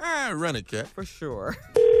 Run it, Cat. For sure.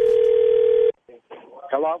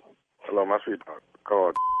 Hello? Hello, my sweetheart.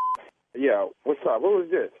 Called. Yeah, what's up? What was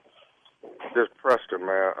this? This Preston,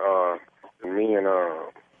 man. Me and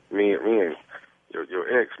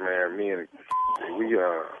your ex, man, me and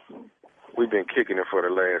we've been kicking it for the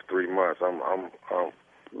last 3 months.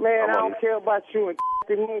 Man, I don't care about you and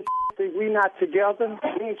me and we not together.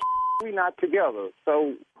 Me and we not together.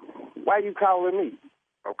 So why you calling me?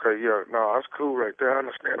 Okay, yeah, no, that's cool right there. I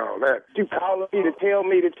understand all that. You calling me to tell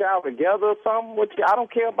me that y'all together or something? I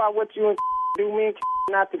don't care about what you and do. Me and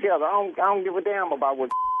not together. I don't give a damn about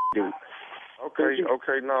what do. Okay,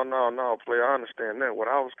 no, player. I understand that. What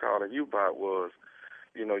I was calling you about was,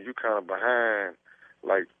 you kind of behind,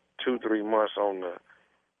 like 2-3 months on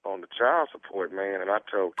the child support, man. And I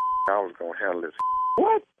told I was gonna handle this.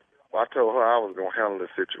 What? Well, I told her I was gonna handle the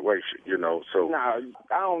situation, So nah,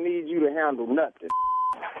 I don't need you to handle nothing.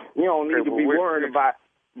 You don't need to be worried about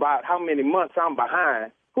how many months I'm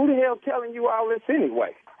behind. Who the hell telling you all this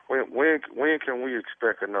anyway? When can we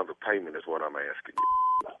expect another payment is what I'm asking you.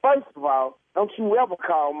 First of all, don't you ever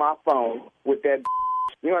call my phone with that.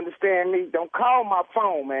 You understand me? Don't call my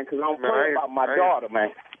phone, man, because I'm worried about my daughter,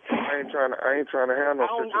 man. I ain't trying to handle no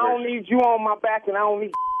situation. I don't need you on my back, and I don't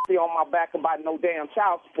need you on my back about no damn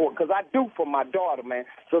child support, because I do for my daughter, man.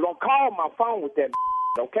 So don't call my phone with that,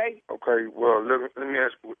 okay? Okay, well, let me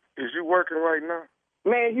ask you, is you working right now?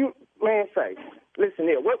 Man, say, listen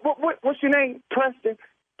here. What's your name? Preston?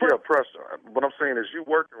 Yeah, Preston. What I'm saying is you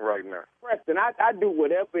working right now. Preston, I do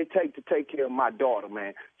whatever it takes to take care of my daughter,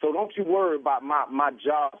 man. So don't you worry about my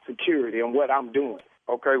job security and what I'm doing.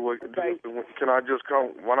 Okay, well, can I just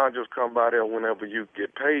come? Why not just come by there whenever you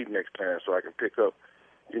get paid next time so I can pick up,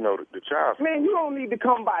 the child? Man, you don't need to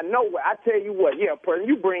come by nowhere. I tell you what, yeah, Preston,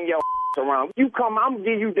 you bring your around. You come, I'm gonna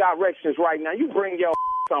give you directions right now. You bring your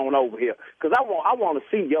on over here, because I want to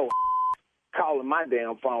see your calling my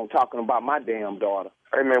damn phone, talking about my damn daughter.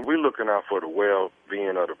 Hey, man, we looking out for the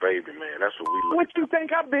well-being of the baby, man. That's what we looking. What you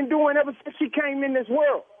think I've been doing ever since she came in this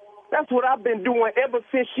world? That's what I've been doing ever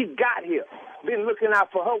since she got here. Been looking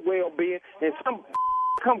out for her well-being, and some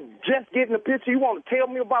come just getting the picture. You want to tell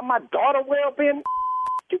me about my daughter well-being?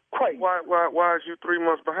 You crazy. Why is you 3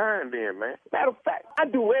 months behind then, man? Matter of fact, I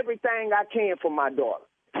do everything I can for my daughter.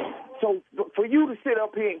 So for you to sit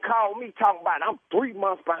up here and call me talking about I'm 3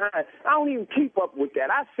 months behind, I don't even keep up with that.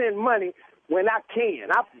 I send money when I can.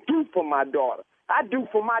 I do for my daughter. I do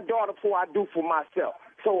for my daughter before I do for myself.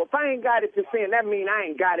 So if I ain't got it to send, that means I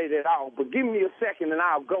ain't got it at all. But give me a second and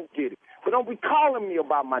I'll go get it. But don't be calling me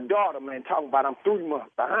about my daughter, man, talking about I'm 3 months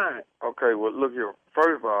behind. Okay, well, look here.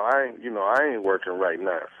 First of all, I ain't working right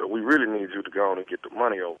now. So we really need you to go on and get the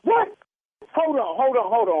money over. What? Hold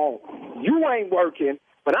on. You ain't working.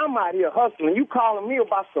 But I'm out here hustling. You calling me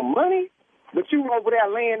about some money? But you over there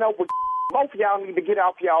laying over. Both of y'all need to get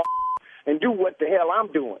off y'all and do what the hell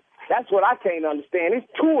I'm doing. That's what I can't understand. It's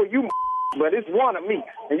 2 of you, but it's 1 of me.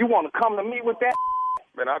 And you want to come to me with that?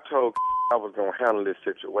 Man, I told I was going to handle this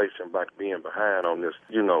situation by being behind on this,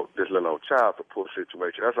 this little child support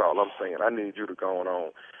situation. That's all I'm saying. I need you to go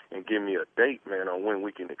on and give me a date, man, on when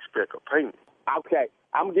we can expect a payment. Okay.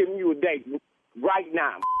 I'm giving you a date right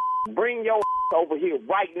now. Bring your over here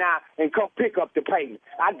right now and come pick up the payment.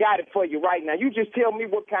 I got it for you right now. You just tell me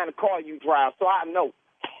what kind of car you drive so I know.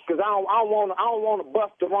 Because I don't want to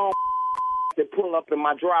bust the wrong that pull up in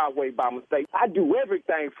my driveway by mistake. I do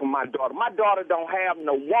everything for my daughter. My daughter don't have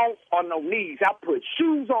no wants or no needs. I put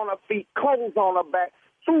shoes on her feet, clothes on her back,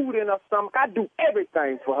 food in her stomach. I do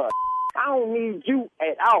everything for her. I don't need you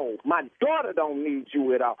at all. My daughter don't need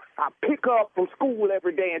you at all. I pick her up from school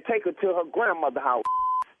every day and take her to her grandmother's house.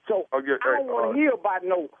 So I don't want to hear about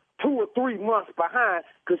no 2 or 3 months behind,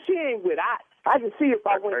 because she ain't with I can see if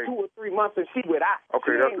I went 2 or 3 months and she with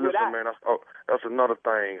Okay, man. That's another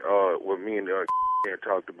thing what me and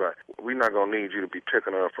talked about. We're not going to need you to be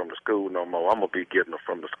picking her up from the school no more. I'm going to be getting her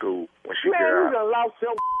from the school when she get out. Man, you done lost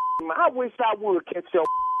your I wish I would catch your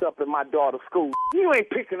up in my daughter's school. You ain't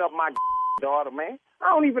picking up my daughter, man. I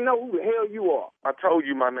don't even know who the hell you are. I told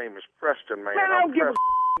you my name is Preston, man. Man, I don't give a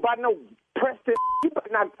about no Preston.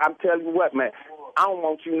 I'm telling you what, man. I don't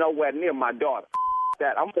want you nowhere near my daughter.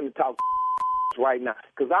 That I'm going to talk right now,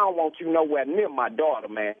 because I don't want you nowhere near my daughter,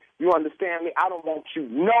 man. You understand me? I don't want you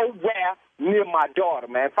nowhere near my daughter,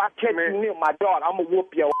 man. If I catch you near my daughter, I'm going to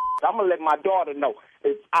whoop your ass. I'm going to let my daughter know.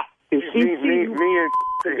 Me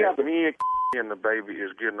and the baby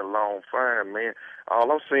is getting along fine, man.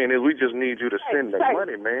 All I'm saying is we just need you to send the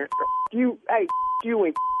money, man. You and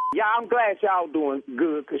yeah, I'm glad y'all doing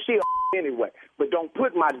good, because she anyway. But don't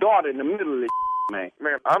put my daughter in the middle of this, man.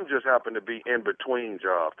 Man, I'm just happen to be in between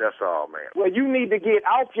jobs. That's all, man. Well, you need to get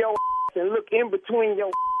off your and look in between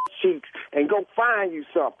your cheeks and go find you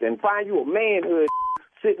something. Find you a manhood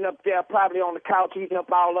sitting up there probably on the couch eating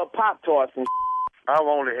up all her Pop-Tarts and I've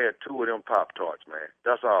only had 2 of them Pop-Tarts, man.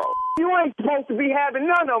 That's all. You ain't supposed to be having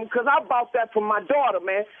none of them because I bought that for my daughter,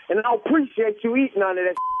 man, and I don't appreciate you eating none of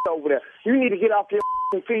that over there. You need to get off your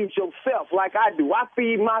and feed yourself like I do. I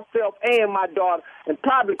feed myself and my daughter and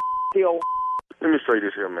probably your. Let me say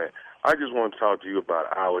this here, man. I just want to talk to you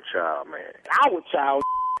about our child, man. Our child?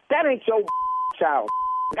 That ain't your child.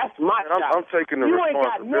 That's my child. I'm taking the responsibility. You ain't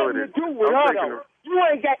got nothing to do with her, though. You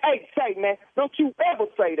ain't got, hey, say, man, don't you ever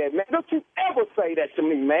say that, man. Don't you ever say that to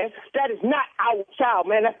me, man. That is not our child,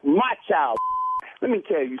 man. That's my child. Let me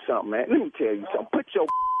tell you something, man. Put your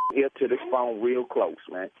ear to this phone real close,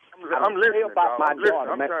 man. I'm listening about my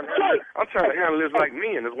daughter, man. I'm trying to handle this like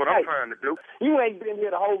men is what I'm trying to do. You ain't been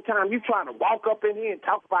here the whole time. You trying to walk up in here and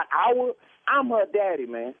talk about our. I'm her daddy,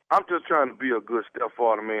 man. I'm just trying to be a good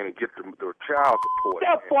stepfather, man, and get the child support.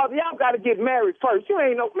 Stepfather, y'all got to get married first. You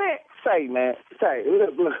ain't no man. Say,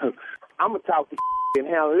 look. I'm gonna talk to and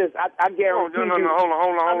handle this. I guarantee you. No,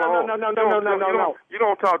 hold on. No. You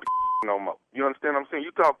don't talk to no more. You understand what I'm saying?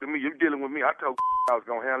 You talk to me. You're dealing with me. I told I was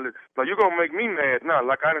gonna handle it. Now you're gonna make me mad now.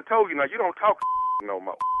 Like I done told you. Now you don't talk no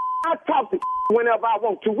more. I talk to whenever I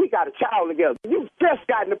want to. We got a child together. You just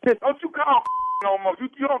got in the picture. Don't you call no more.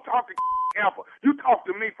 You don't talk to ever. You talk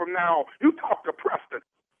to me from now on. You talk to Preston.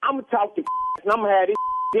 I'm gonna talk to and I'm gonna have this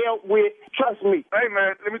dealt with. Trust me. Hey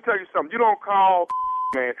man, let me tell you something. You don't call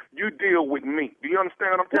man. You deal with me. Do you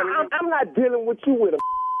understand what I'm telling you? I'm not dealing with you with a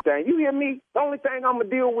thing. You hear me? The only thing I'm gonna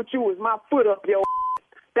deal with you is my foot up your.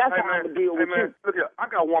 That's how I'm gonna deal with you. Look here, I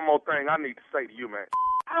got one more thing I need to say to you, man.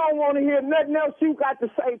 I don't want to hear nothing else you got to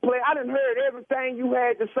say, player. I done heard everything you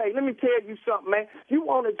had to say. Let me tell you something, man. You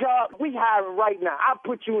want a job? We hiring right now. I'll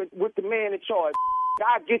put you in with the man in charge.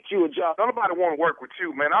 I'll get you a job. Nobody want to work with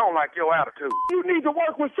you, man. I don't like your attitude. You need to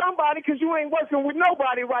work with somebody because you ain't working with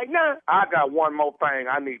nobody right now. I got one more thing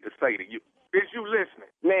I need to say to you. Is you listening?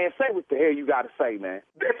 Man, say what the hell you got to say, man.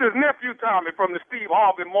 This is Nephew Tommy from the Steve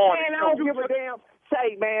Harvey Morning Show. Man, I don't give a damn.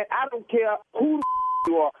 Say, man, I don't care who the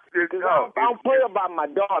you are. I don't play about my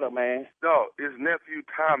daughter, man. No, it's Nephew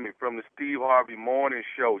Tommy from the Steve Harvey Morning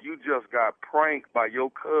Show. You just got pranked by your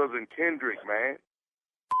cousin Kendrick, man.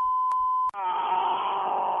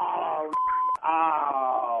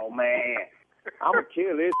 Oh, man. I'm going to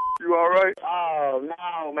kill this. You all right? Oh,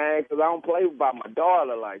 no, man, because I don't play about my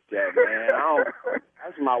daughter like that, man.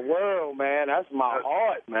 That's my world, man. That's my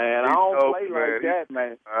heart, man. I don't play like that,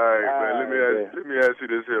 man. All right, man. Let me ask you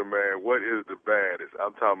this here, man. What is the baddest?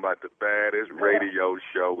 I'm talking about the baddest radio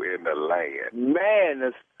show in the land. Man,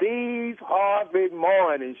 the Steve Harvey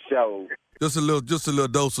Morning Show. Just a little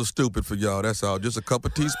dose of stupid for y'all. That's all. Just a couple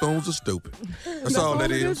teaspoons of stupid. That's all that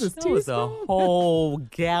is. That was a whole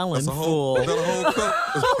gallon full. Is that a whole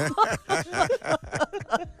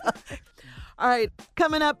cup? All right,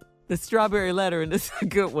 coming up, the strawberry letter, and this is a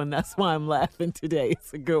good one. That's why I'm laughing today.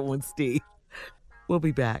 It's a good one, Steve. We'll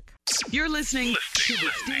be back. You're listening to the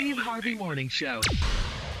Steve Harvey Morning Show.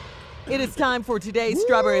 It is time for today's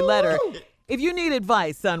strawberry letter. If you need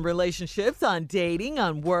advice on relationships, on dating,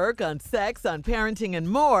 on work, on sex, on parenting, and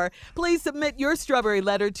more, please submit your strawberry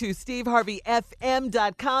letter to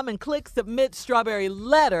steveharveyfm.com and click Submit Strawberry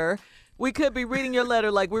Letter. We could be reading your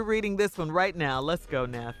letter like we're reading this one right now. Let's go,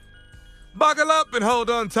 Neff. Buckle up and hold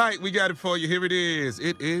on tight. We got it for you. Here it is.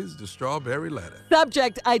 It is the strawberry letter.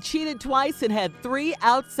 Subject, I cheated twice and had 3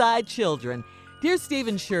 outside children. Dear Steve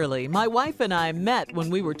and Shirley, my wife and I met when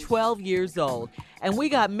we were 12 years old, and we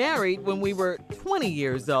got married when we were 20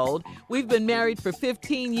 years old. We've been married for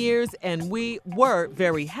 15 years, and we were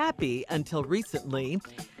very happy until recently.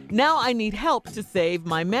 Now I need help to save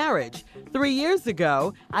my marriage. 3 years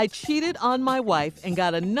ago, I cheated on my wife and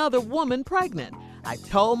got another woman pregnant. I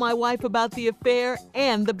told my wife about the affair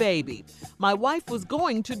and the baby. My wife was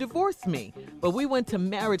going to divorce me, but we went to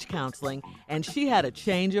marriage counseling, and she had a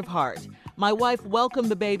change of heart. My wife welcomed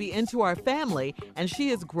the baby into our family, and she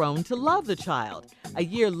has grown to love the child. A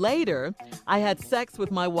year later, I had sex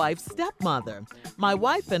with my wife's stepmother. My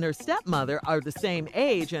wife and her stepmother are the same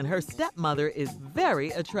age, and her stepmother is very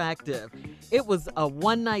attractive. It was a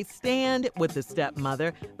one-night stand with the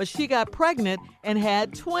stepmother, but she got pregnant and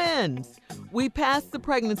had twins. We passed the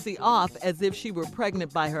pregnancy off as if she were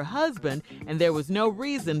pregnant by her husband, and there was no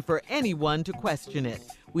reason for anyone to question it.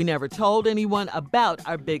 We never told anyone about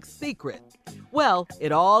our big secret. Well,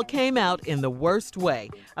 it all came out in the worst way.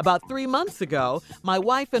 About 3 months ago, my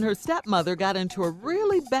wife and her stepmother got into a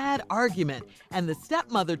really bad argument, and the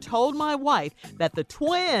stepmother told my wife that the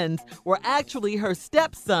twins were actually her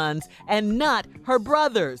stepsons and not her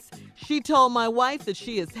brothers. She told my wife that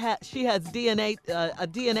she has DNA a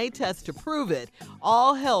DNA test to prove it.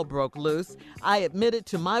 All hell broke loose. I admitted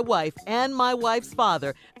to my wife and my wife's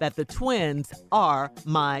father that the twins are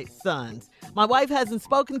my sons. My wife hasn't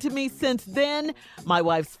spoken to me since then. My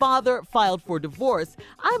wife's father filed for divorce.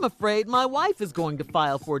 I'm afraid my wife is going to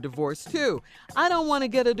file for divorce too. I don't want to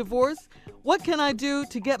get a divorce. What can I do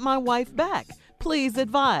to get my wife back? Please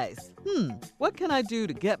advise. What can I do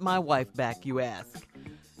to get my wife back, you ask?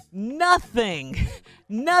 Nothing.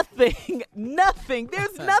 There's nothing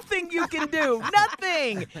you can do.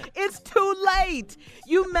 Nothing. It's too late.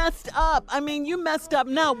 You messed up. I mean, you messed up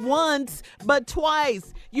not once, but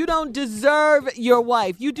twice. You don't deserve your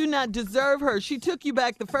wife. You do not deserve her. She took you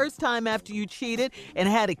back the first time after you cheated and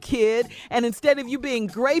had a kid. And instead of you being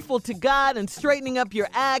grateful to God and straightening up your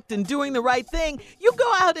act and doing the right thing, you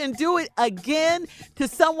go out and do it again to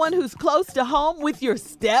someone who's close to home with your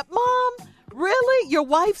stepmom? Really? Your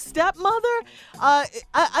wife's stepmother?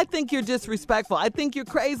 I think you're disrespectful. I think you're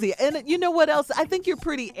crazy. And you know what else? I think you're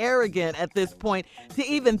pretty arrogant at this point to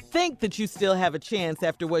even think that you still have a chance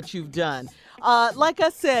after what you've done. Like I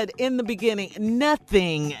said in the beginning,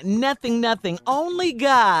 nothing. Only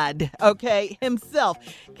God, okay, himself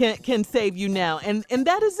can save you now. And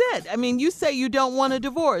that is it. I mean, you say you don't want a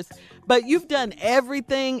divorce, but you've done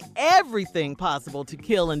everything possible to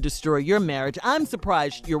kill and destroy your marriage. I'm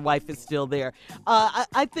surprised your wife is still there.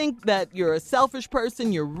 I think that you're a selfish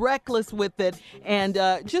person. You're reckless with it. And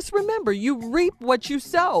just remember, you reap what you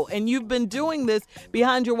sow. And you've been doing this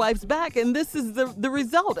behind your wife's back. And this is the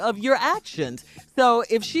result of your actions. So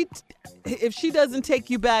if she doesn't take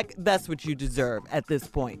you back, that's what you deserve at this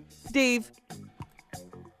point. Steve?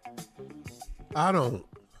 I don't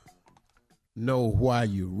know why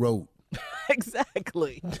you wrote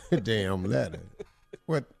exactly the damn letter.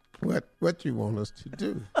 What you want us to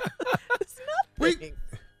do? It's nothing.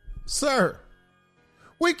 Sir,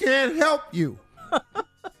 we can't help you.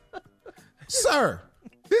 Sir,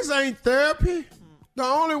 this ain't therapy. The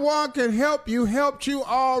only one can help you helped you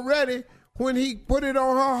already when he put it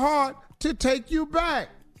on her heart to take you back.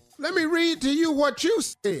 Let me read to you what you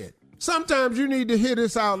said. Sometimes you need to hear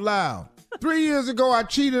this out loud. 3 years ago, I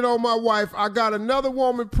cheated on my wife. I got another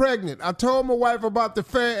woman pregnant. I told my wife about the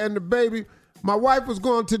affair and the baby. My wife was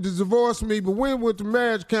going to divorce me, but when we went to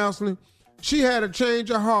marriage counseling, she had a change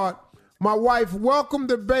of heart. My wife welcomed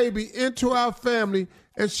the baby into our family,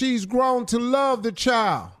 and she's grown to love the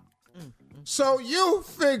child. So you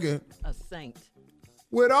figure, a saint,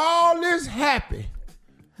 with all this happy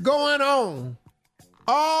going on,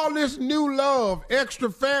 all this new love, extra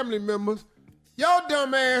family members, your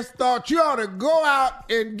dumb ass thought you ought to go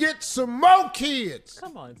out and get some more kids.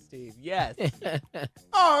 Come on, Steve. Yes.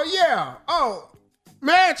 Oh, yeah. Oh,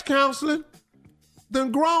 marriage counseling.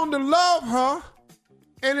 Then grown to love her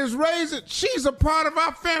and is raising. She's a part of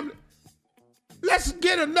our family. Let's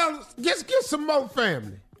get some more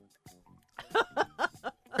family.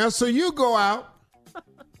 And so you go out.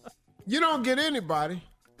 You don't get anybody.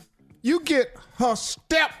 You get her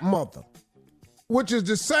stepmother, which is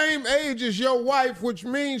the same age as your wife, which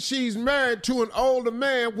means she's married to an older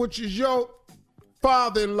man, which is your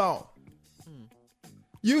father-in-law.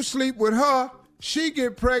 You sleep with her, she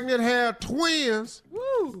get pregnant, have twins.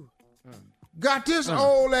 Woo. Got this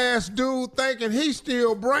old ass dude thinking he's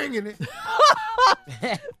still bringing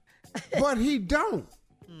it. But he don't.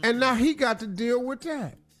 And now he got to deal with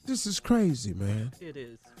that. This is crazy, man. It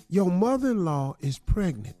is. Your mother-in-law is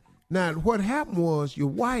pregnant. Now, what happened was your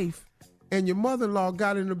wife and your mother-in-law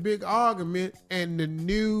got in a big argument, and the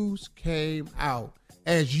news came out,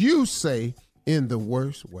 as you say, in the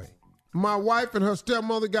worst way. My wife and her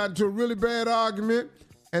stepmother got into a really bad argument,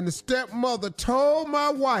 and the stepmother told my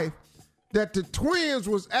wife that the twins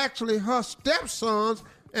was actually her stepsons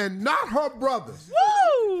and not her brothers.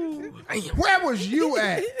 Woo! Where was you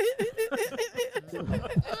at?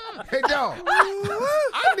 Hey, dog,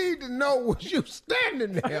 I need to know, was you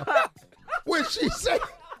standing there when she said...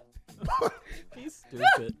 He's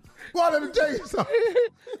stupid. Well, let me tell you something.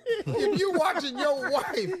 If you watching your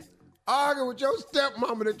wife argue with your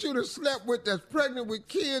stepmama that you done slept with that's pregnant with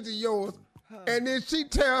kids of yours, and then she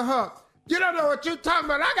tell her, you don't know what you talking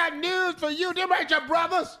about. I got news for you. Them ain't your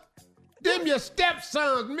brothers. Them your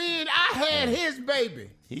stepsons. Me and I had his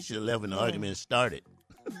baby. He should have left when the argument started.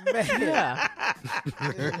 Yeah.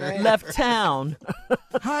 Left town.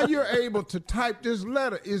 How you're able to type this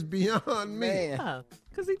letter is beyond me.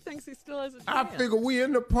 Because he thinks he still has a I chance. figure we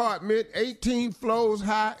in the apartment, 18 floors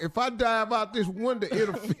high. If I dive out this window,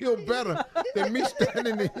 it'll feel better than me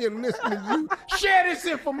standing in here listening to you share this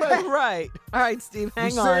information. Right. All right, Steve,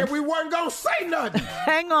 hang we on. said we wasn't going to say nothing.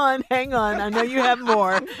 Hang on. I know you have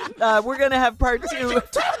more. We're going to have part 2. What you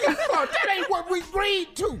talking about? That ain't what we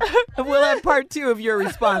agreed to. We'll have part 2 of your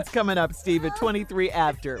response coming up, Steve, at 23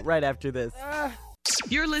 after, right after this.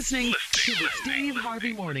 You're listening to the Steve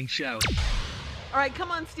Harvey Morning Show. All right,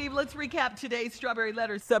 come on, Steve. Let's recap today's Strawberry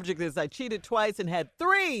Letter. Subject is I cheated twice and had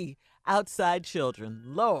 3 outside children.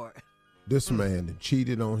 Lord. This man that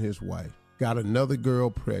cheated on his wife, got another girl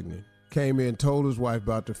pregnant, came in, told his wife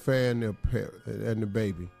about the affair and the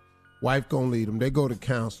baby. Wife gonna lead them. They go to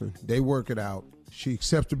counseling. They work it out. She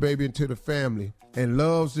accepts the baby into the family and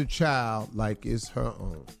loves the child like it's her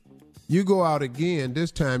own. You go out again.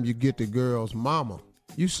 This time you get the girl's mama.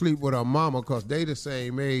 You sleep with her mama because they the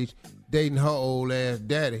same age, dating her old ass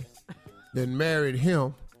daddy, then married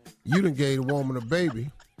him. You done gave the woman a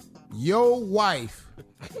baby. Your wife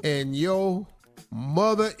and your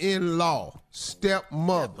mother-in-law,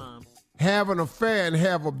 stepmother, have an affair and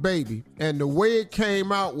have a baby. And the way it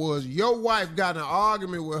came out was your wife got in an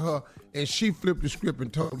argument with her and she flipped the script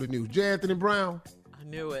and told the news. J. Anthony Brown? I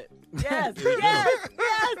knew it. Yes.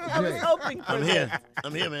 I was hoping for I'm this. here.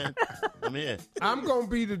 I'm here, man. I'm here. I'm going to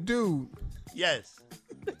be the dude. Yes.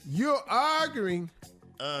 You're arguing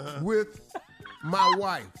with my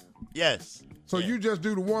wife. Yes. So you just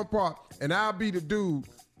do the one part, and I'll be the dude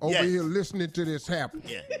over here listening to this happen.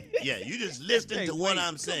 Yeah, you just listening to what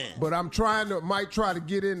I'm saying. But I'm might try to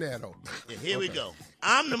get in there, though. Yeah, here we go.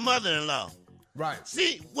 I'm the mother-in-law. Right.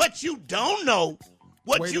 See, what you don't know,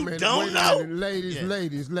 Wait a minute.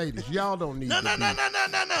 Ladies, y'all don't need No.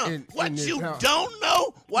 What you house. don't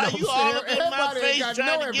know, why you all up in my everybody ain't face got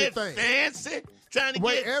trying know to get everything. fancy, trying to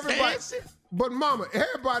get fancy. But mama,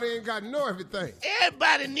 everybody ain't got to know everything.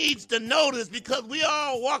 Everybody needs to know this because we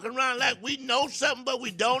all walking around like we know something, but we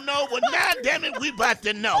don't know. Well, now, damn it, we about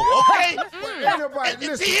to know, okay? Everybody,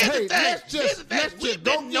 listen, See, here's the thing. let's just We've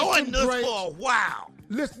go been get knowing some this drinks. for a while.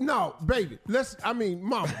 Listen, no, baby.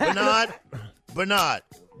 Mama. Bernard,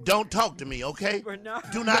 don't talk to me, okay?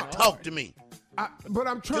 Do not talk to me. But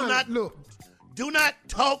I'm trying to look. Do not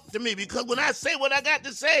talk to me because when I say what I got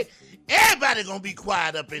to say, everybody gonna be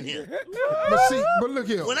quiet up in here. But look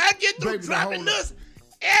here. When I get through Baby, dropping hold this,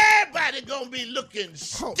 everybody gonna be looking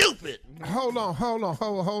stupid. Hold on.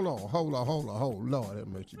 Lord have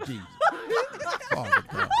mercy, Jesus. Father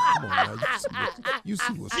God, come on now. You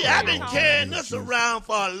see what's See, going I've been on carrying here, this Jesus. around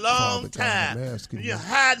for a long Father God, I'm time. asking You're you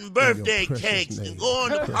hiding in your birthday precious cakes name. and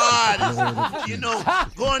going to Lord parties, of you Jesus. know,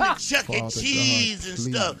 going to Chuck E. Father Cheese God, and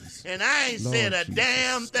please. stuff. And I ain't Lord said a Jesus,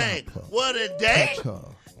 damn stop thing. her. What a day. Touch her.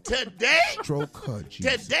 Today, Stroke her,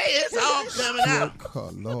 Jesus. today it's all coming out. Stroke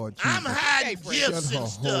her, Lord Jesus. I'm hiding Shut gifts her and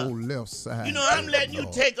stuff. whole left side. You know, I'm letting you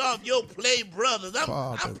Lord. take off your play brothers. I'm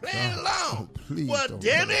Father playing God, along. please Well, don't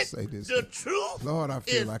damn let it, us say this. the truth Lord, I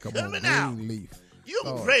feel is like I'm on coming out. green leaf. You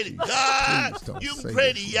can Lord pray to Jesus, God. please don't You say can pray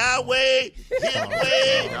to this. Yahweh,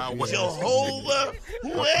 Yahweh, Yahweh. Jehovah,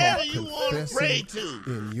 whoever you want to confessing pray to.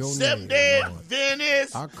 in your Seventh name, Day Lord.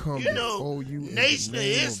 Adventist, I come you know, before you in Nation the of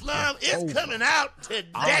name Islam. of It's Jehovah. coming out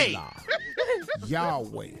today. Allah,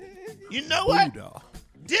 Yahweh, You know what? Buddha,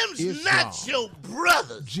 Them's Islam. not your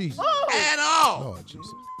brothers Jesus, at all. Lord Jesus.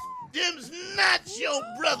 Them's not your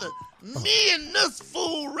brother. Me and this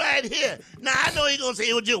fool right here. Now, I know he gonna say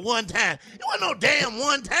it was just one time. It wasn't no damn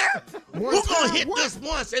one time. One Who gonna time? hit What? this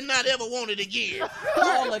once and not ever want it again?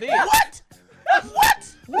 All it is. What?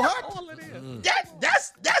 What? All it is.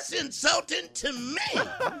 That's insulting to me.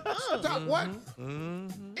 Stop, what?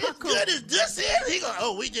 As good as this is, he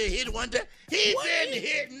gonna, we just hit it one time. He been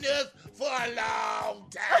hitting this for a long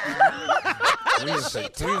time. Please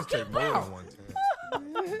take more than one time.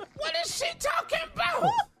 What is she talking about?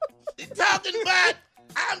 I'm talking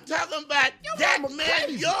about that man,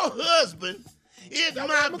 crazy. your husband, is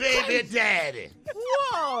my baby crazy. daddy.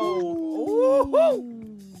 Whoa.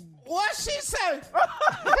 What she say?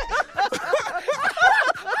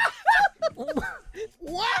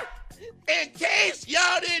 What? In case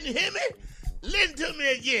y'all didn't hear me, listen to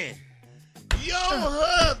me again. Your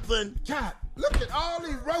husband. God, look at all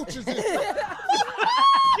these roaches in here.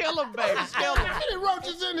 Kill him, baby. Kill him. How many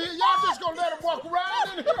roaches in here? Y'all just gonna let them walk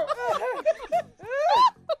around in here?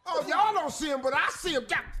 Oh, y'all don't see them, but I see them.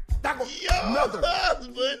 Your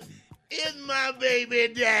husband is my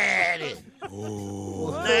baby daddy.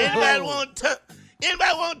 Now, anybody want to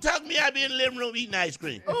talk to me? I be in the living room eating ice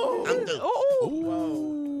cream. I'm through.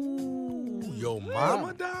 Your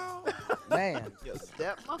mama dog? Man. Your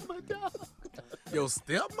stepmama dog. Your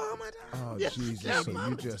stepmama dog? Oh, Yes. Jesus, Yeah, so mama.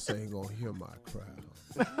 you just ain't gonna hear my cry.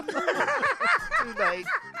 Too late.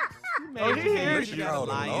 Oh, he hears you. Oh,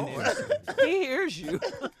 the Lord. He hears you. You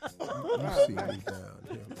see me down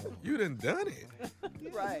here. You done it.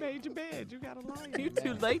 Right. You made your bed. You got a lion. You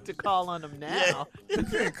too late to call on him now. You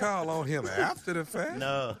can't call on him after the fact.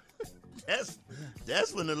 No.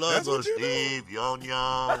 That's when the Lord That's what goes, you do. Steve, yon.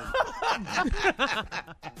 I'm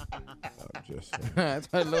just That's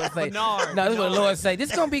what the Lord say. Bernard, No, that's what the Lord say. This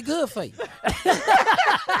is going to be good for you.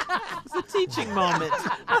 It's a teaching moment.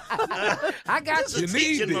 I got you. You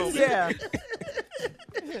need this.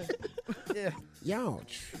 Yeah. y'all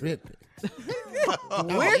tripping.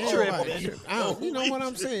 We're tripping. You know what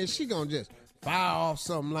I'm saying? She gonna just fire off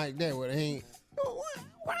something like that where it ain't.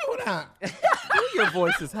 Why would I? Your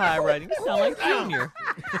voice is high, right? You sound like Junior.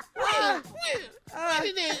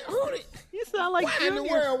 You sound like Why Junior. in the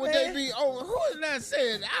world would they be over? Who is that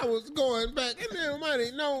said I was going back and then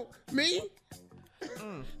money? No, me?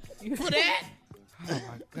 For that? Oh,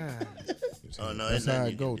 my God. Oh, no, That's ain't how nothing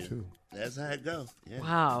it you go, can do. too. That's how it go. Yeah.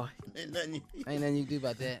 Wow. Ain't nothing you Ain't nothing you can do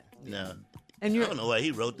about that. No. And I you're don't know why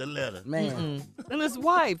he wrote the letter. Man. and his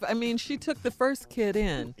wife. I mean, she took the first kid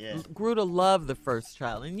in, Yeah. grew to love the first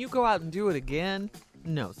child, and you go out and do it again?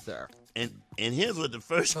 No, sir. And here's what the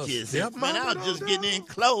first kid said. stepmama Man, I was don't just know. getting in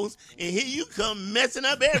close, and here you come messing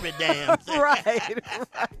up every damn thing. Right.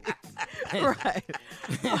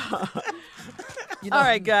 All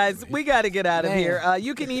right, guys, we got to get out of Man. here.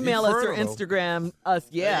 You can email us or fertile. Instagram us.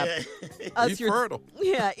 Yeah. He fertile.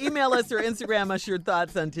 Yeah, email us or Instagram us your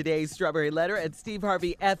thoughts on today's Strawberry Letter at Steve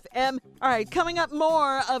Harvey FM. All right, coming up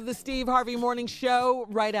more of the Steve Harvey Morning Show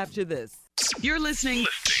right after this. You're listening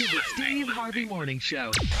to the Steve Harvey Morning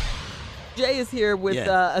Show. Jay is here with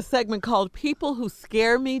Yeah. a segment called People Who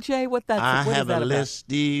Scare Me. Jay, what I is have that a about? list.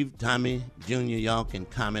 Steve, Tommy, Junior, y'all can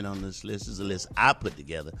comment on this list. This is a list I put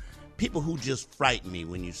together. People who just frighten me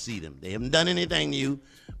when you see them. They haven't done anything to you,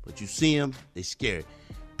 but you see them, they scary.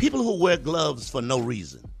 People who wear gloves for no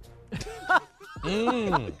reason.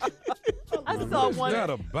 I saw one that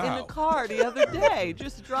in the about? car the other day,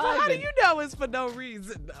 just driving. How do you know it's for no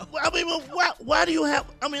reason, though? Well, I mean, why do you have,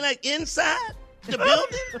 like inside the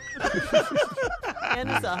building? And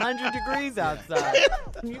it's 100 degrees outside.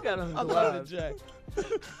 You got on I love it, gloves. Jay.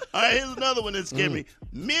 All right, here's another one that scared me.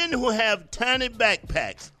 Men who have tiny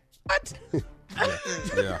backpacks. What?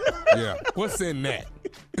 Yeah. What's in that?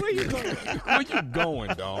 Where you going? Where you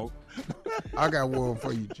going, dog? I got one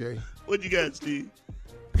for you, Jay. What you got, Steve?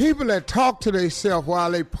 People that talk to themselves while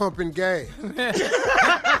they pumping gas.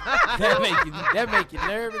 That make you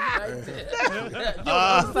nervous right there. You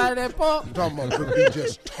on the side of that pump? I'm talking about people be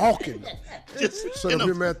just talking. Just So in the a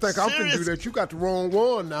people man think I'm finna do serious- that. You got the wrong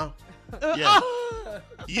one now. Yeah.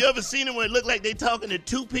 You ever seen them where it look like they talking to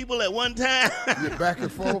two people at one time? You're back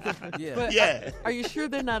and forth. Yeah. But Yeah. Are you sure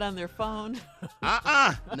they're not on their phone?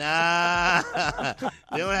 Nah.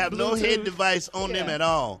 They don't have no head device on them at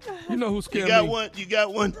all. You know who You scared got me? one. You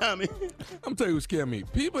got one, Tommy. I'm telling you who scared me.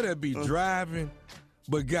 People that be driving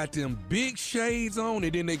but got them big shades on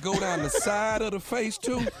and then they go down the side of the face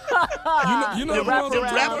too. You know The the ones I'm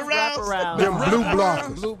wraparounds, talking wraparounds. Them blue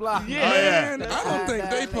blockers. Blue block. Yeah, man, I don't think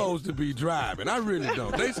they supposed to be driving. I really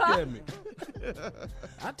don't. They scare me.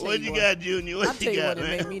 What you got, Junior? I What tell you you got, what, it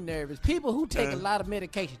man? made me nervous. People who take a lot of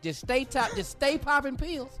medication, just stay popping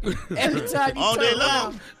pills. Every time you All turn day around,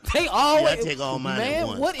 long? they always. Yeah, I take all mine at Man,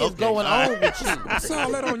 once. what is Okay, going all on right. with you? I saw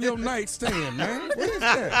that on your nightstand, man. What is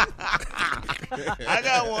that? I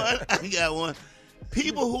got one.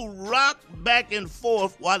 People who rock back and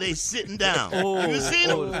forth while they sitting down. You seen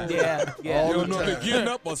them? Yeah. You don't know if they're getting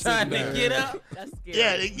up or sitting Trying to down. get up. That's scary.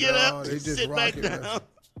 Yeah, they get No, up, they just sit back rocking down.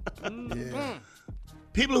 Yeah.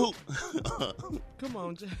 People Come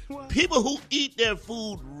on, Jay. What? who eat their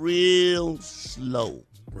food real slow.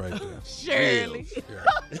 Right there. Shirley. Yeah.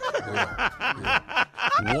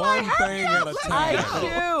 One thing at a time.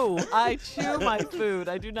 I chew my food.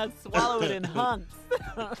 I do not swallow it in hunks.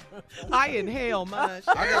 I inhale mine.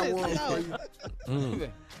 I got Shirley, one slow. for you. Mm.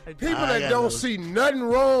 People I that got don't one. see nothing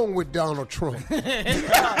wrong with Donald Trump. Now that's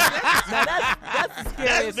the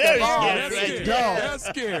scariest very of all. scary. That's Right scary. there. That's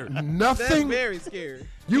scary. That's Nothing. very scary.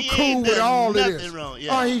 You He cool ain't with done all of nothing this. wrong,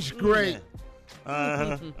 yeah. Oh, he's great.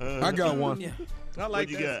 I got one. I like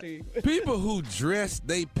you that, got? Steve. People who dress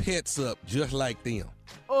they pets up just like them.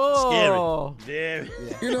 Oh, Very.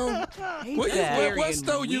 You know, hate what that.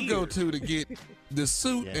 store you go to get the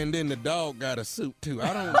suit Yeah. and then the dog got a suit too?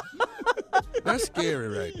 I don't. That's scary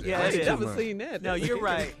right there. Yeah, That's it is. too Never much. seen that. No, you're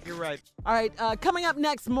right. You're right. All right, coming up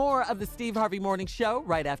next, more of the Steve Harvey Morning Show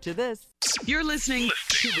right after this. You're listening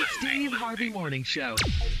to the Steve Harvey Morning Show.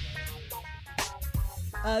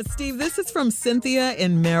 Steve, this is from Cynthia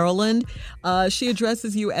in Maryland. She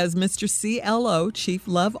addresses you as Mr. CLO, Chief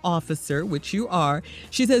Love Officer, which you are.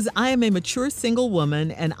 She says, I am a mature single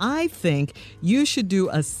woman, and I think you should do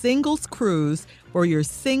a singles cruise for your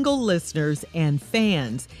single listeners and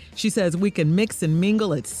fans. She says, we can mix and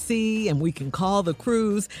mingle at sea, and we can call the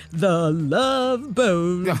cruise the Love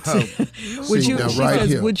Boat. Would you? now, She right says,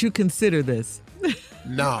 here. would you consider this?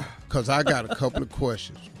 No, because I got a couple of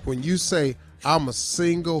questions. When you say I'm a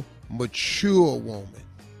single, mature woman,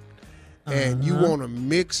 and you want to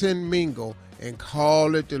mix and mingle and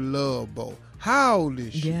call it the Love Boat, how old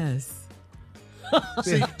is she? Yes.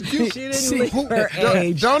 See, She didn't leave her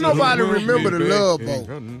age. Don't nobody remember the Love Boat.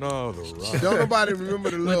 Another ride. Don't nobody remember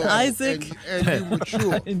the Love Boat. Isaac and you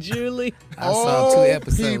mature. and Julie. I saw 2 Old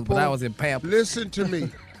episodes, people, but I was in Pampa. Listen to me.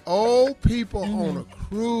 Old people on a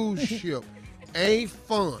cruise ship ain't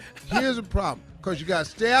fun. Here's the problem. Because you got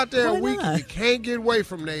to stay out there a week and you can't get away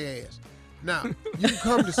from their ass. Now, you can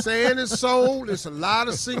come to Sand and Soul. There's a lot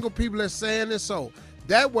of single people at Sand and Soul.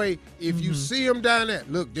 That way, if you see them down there,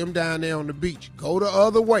 look, them down there on the beach, go the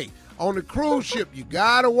other way. On the cruise ship, you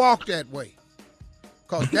got to walk that way.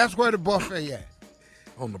 Because that's where the buffet at.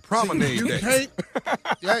 On the promenade You deck.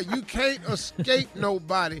 you can't escape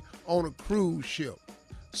nobody on a cruise ship.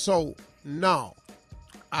 So, no,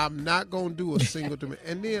 I'm not going to do a single to me.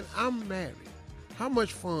 And then I'm married. How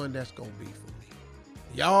much fun that's going to be for me.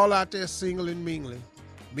 Y'all out there single and mingling.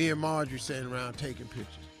 Me and Marjorie sitting around taking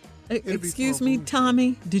pictures. Excuse me,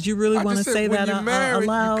 Tommy, did you really I want to just said say when that you're married,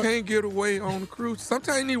 aloud? you can't get away on the cruise.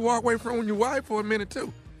 Sometimes you need to walk away from your wife for a minute,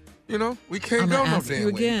 too. You know, we can't I'ma go no ask you damn way.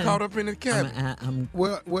 again. Caught up in the cabin.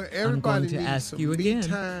 Well, everybody to needs ask some you me again.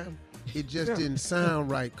 time. It just didn't sound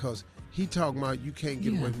right because he talking about you can't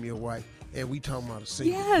get Yeah. away from your wife, and we talking about a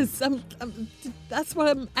single. Yes, that's what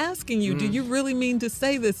I'm asking you. Do you really mean to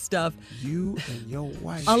say this stuff You and your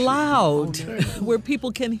wife aloud where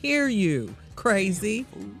people can hear you? Crazy.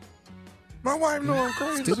 My wife know I'm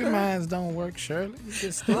crazy. Stupid minds don't work, Shirley. You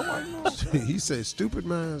just He said, "Stupid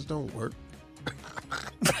minds don't work."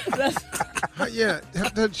 Yeah,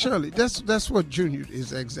 Shirley, that's what Junior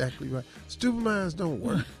is exactly right. Stupid minds don't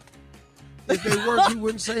work. If they work, you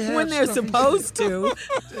wouldn't say half When they're stuff he supposed said. to.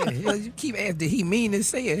 Hell, you keep asking, did he mean to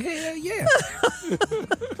say it? Hell yeah.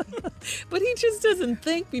 But he just doesn't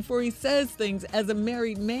think before he says things as a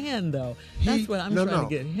married man, though. That's what I'm trying to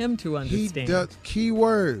get him to understand. He does. Key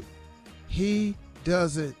word. He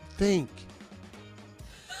doesn't think.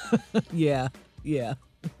 Yeah. You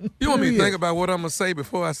want me to think about what I'm going to say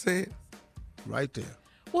before I say it? Right there.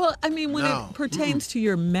 Well, I mean, when No. it pertains to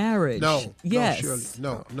your marriage. No. Yes.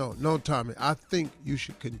 No, Shirley. No, Tommy. I think you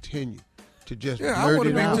should continue to just Yeah, I blurt want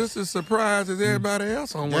to it be out. just as surprised as everybody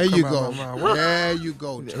else on There what you come go. out my mouth. There you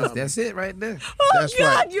go, Tommy. That's it right there. That's God,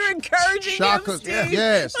 right. you're encouraging Shock him, us. Steve.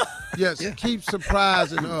 Yes. Keep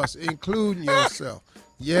surprising us, including yourself.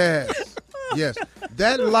 Yes.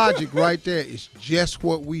 That logic right there is just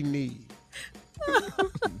what we need.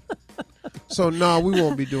 So, no, we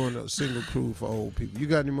won't be doing a single cruise for old people. You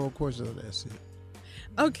got any more questions on that, Sid?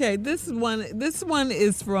 Okay, this one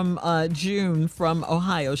is from June from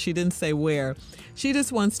Ohio. She didn't say where. She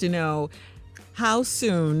just wants to know, how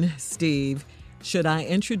soon, Steve, should I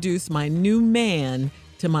introduce my new man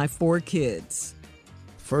to my 4 kids?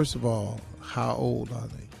 First of all, how old are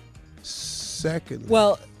they? Secondly,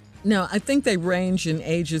 Well, no, I think they range in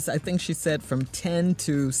ages. I think she said from 10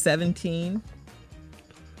 to 17.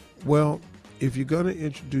 well, if you're going to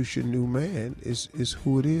introduce your new man, it's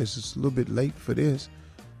who it is. It's a little bit late for this.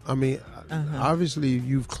 I mean, obviously,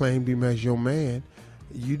 you've claimed him as your man.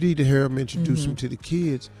 You need to hear him introduce him to the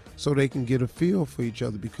kids so they can get a feel for each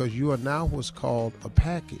other, because you are now what's called a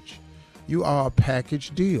package. You are a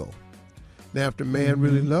package deal. Now, if the man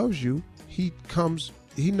really loves you, he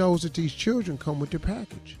knows that these children come with their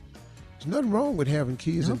package. There's nothing wrong with having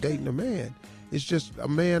kids and dating a man. It's just a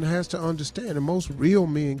man has to understand, and most real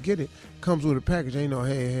men get it, comes with a package. Ain't no,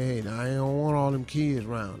 hey, now I don't want all them kids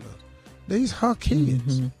around us. These her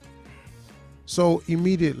kids. So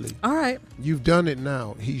immediately, all right, you've done it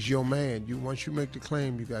now. He's your man. Once you make the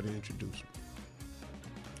claim, you got to introduce him.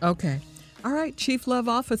 Okay. All right, Chief Love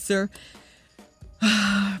Officer.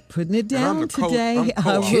 Putting it And I'm down the coach. today. I'm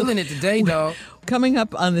co-op. Killing it today, dog. Coming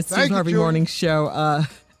up on the Steve Thank you, Harvey Julie. Morning Show,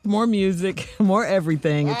 more music, more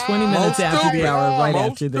everything at 20 minutes after the hour, right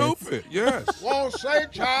after this. Stupid, yes. Won't say,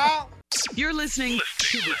 child. You're listening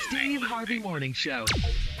to the Steve Harvey Morning Show.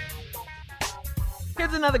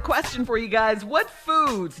 Here's another question for you guys. What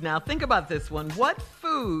foods, now think about this one. What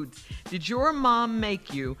foods did your mom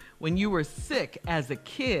make you when you were sick as a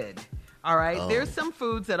kid? All right, There's some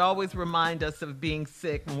foods that always remind us of being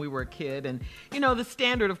sick when we were a kid. And, the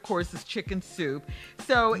standard, of course, is chicken soup.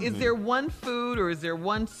 So is there one food or is there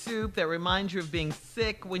one soup that reminds you of being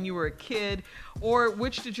sick when you were a kid? Or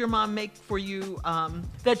which did your mom make for you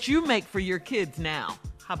that you make for your kids now?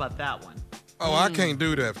 How about that one? Oh, I can't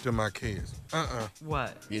do that to my kids.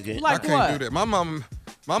 What? You can? I can't do that. My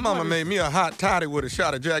mama made me a hot toddy with a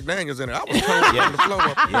shot of Jack Daniels in it. I was told on the floor.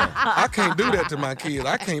 I can't do that to my kids.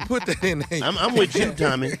 I can't put that in there. I'm with you,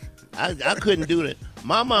 Tommy. I couldn't do that.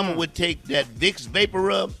 My mama would take that Vicks Vapor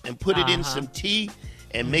Rub and put it in some tea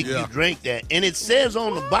and make you drink that. And it says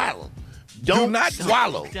on the bottle, do not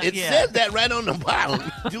swallow. It says that right on the bottle.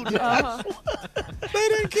 Do not swallow. They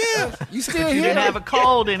didn't care. You still You here? didn't have a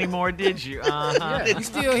cold anymore, did you? You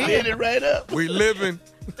still here? Hit it right up. We living.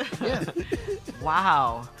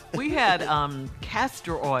 Wow. We had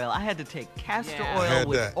castor oil. I had to take castor I oil had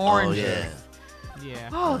with that. oranges. Yeah.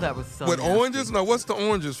 Oh, that was so With nasty. oranges? No, what's the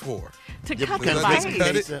oranges for? To Yeah, cut the because taste. they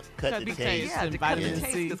Cut it? cut the taste. Yeah, and to cut the vitamin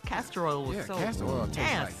taste C. because castor oil was so Castor oil tastes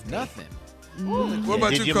nasty. like nothing. What about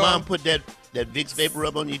Did you, your Carl? mom put that Vicks Vapor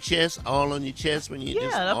Rub on your chest, all on your chest when you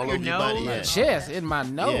just up all your over your body? nose. Yeah. Chest in my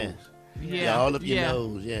nose. Yeah, all up your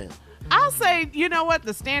nose. Yeah. I'll say, you know what?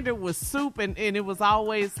 The standard was soup, and it was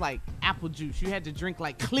always like apple juice. You had to drink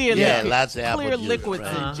like clear liquids. lots of apple clear juice, liquids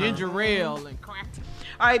right. and ginger ale and crack.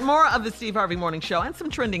 All right, more of the Steve Harvey Morning Show and some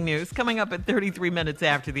trending news coming up at 33 minutes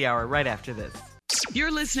after the hour, right after this.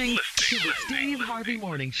 You're listening to the Steve Harvey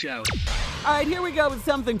Morning Show. All right, here we go with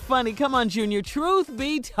something funny. Come on, Junior. Truth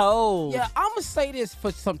be told. Yeah, I'm gonna say this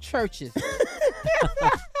for some churches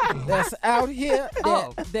that's out here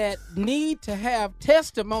that need to have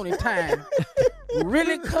testimony time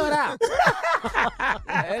really cut out.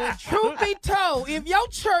 And truth be told, if your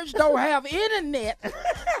church don't have internet,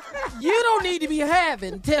 you don't need to be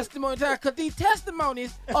having testimony time because these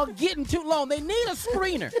testimonies are getting too long. They need a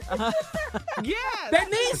screener. They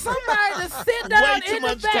need somebody to sit down Way too in the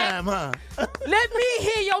much back. time, huh? Let me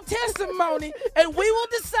hear your testimony, and we will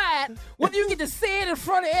decide whether you get to say it in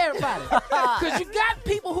front of everybody. Because you got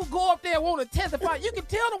people who go up there and want to testify. You can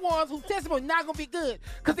tell the ones whose testimony not going to be good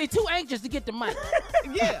because they're too anxious to get the mic.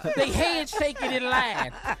 They head shaking in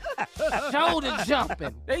line, shoulder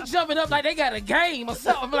jumping. They jumping up like they got a game or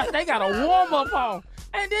something, like they got a warm-up on.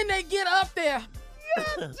 And then they get up there,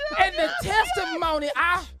 and the testimony,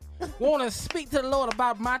 I want to speak to the Lord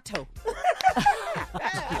about my toe.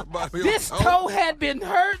 This toe had been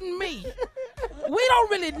hurting me. We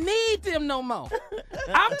don't really need them no more.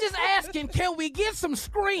 I'm just asking, can we get some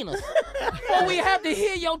screeners? Or we have to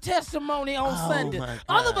hear your testimony on Sunday.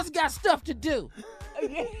 All of us got stuff to do.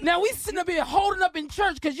 Now we sitting up here holding up in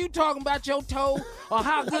church because you talking about your toe or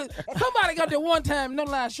how good. Somebody got there one time, no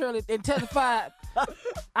lie, Shirley, and testified,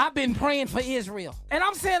 I've been praying for Israel. And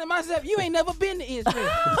I'm saying to myself, you ain't never been to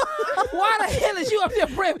Israel. Why the hell is you up there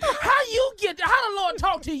praying? How the Lord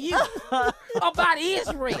talk to you about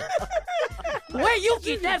Israel? Where you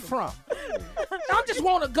get that from? I just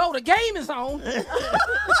want to go. The game is on. And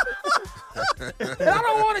I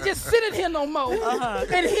don't want to just sit in here no more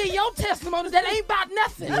and hear your testimony that ain't about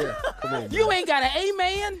nothing. You ain't got an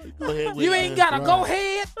amen. Go ahead with You it. ain't got to go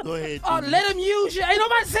ahead. Go ahead. Or let him use you. Ain't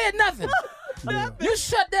nobody said nothing. You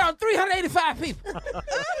shut down 385 people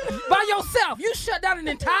by yourself. You shut down an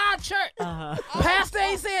entire church. Pastor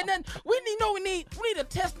ain't saying nothing. We need a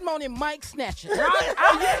testimony mic snatcher.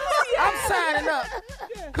 I'm signing up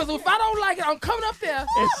because if I don't like it, I'm coming up there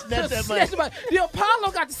snatch to that snatch mic. the mic. The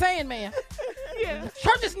Apollo got the saying, man.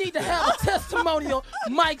 Churches need to have a testimonial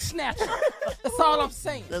mic snatcher. That's all I'm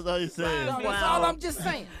saying. That's all you're saying. That's all I'm just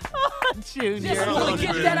saying. Junior. Just want to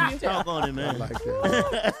get that out there. Talk on it, man. I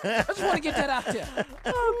just want to get that out there.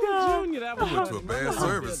 Junior, that was Went to a bad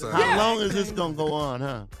service. Son. How long is this gonna go on,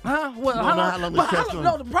 huh? Huh? Well, You don't know how long this testimony-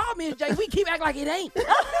 No, the problem is, Jay, we keep acting like it ain't.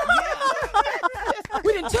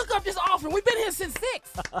 We done took up this offering. We've been here since 6.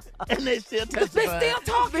 And they still They testify. still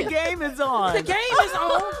talking. The game is on. The game is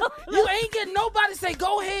on. You ain't getting nobody say,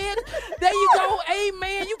 go ahead. There you go.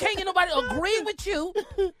 Amen. You can't get nobody to agree with you.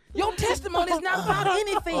 Your testimony is not about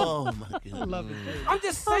anything. Oh, my goodness. I'm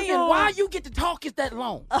just saying, why you get to talk is that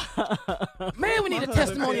long? Man, we need a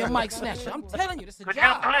testimony of Mike Snatcher. I'm telling you, this is a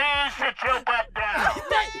job. Please sit your butt down.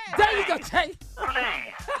 There you go, Jay.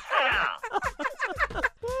 Please.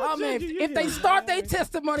 Oh, man, if they start their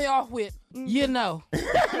testimony off with, you know. If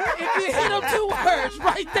you hit them 2 words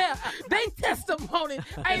right there, they testimony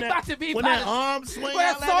ain't about to be When about that arm swing When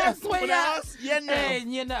out that like arm that, swing when out, that arm- you know.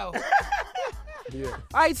 and you know. Yeah.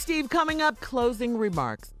 All right, Steve, coming up, closing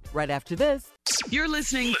remarks right after this. You're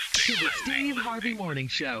listening to the Steve Harvey Morning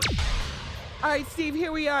Show. All right, Steve,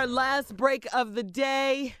 here we are, last break of the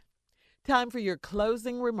day. Time for your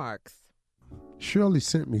closing remarks. Shirley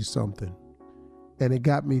sent me something, and it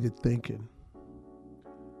got me to thinking.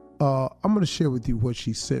 I'm going to share with you what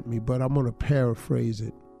she sent me, but I'm going to paraphrase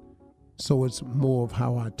it so it's more of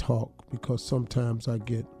how I talk, because sometimes I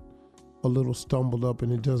get a little stumbled up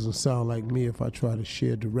and it doesn't sound like me if I try to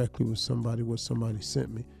share directly with somebody what somebody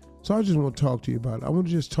sent me. So I just want to talk to you about it. I want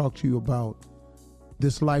to just talk to you about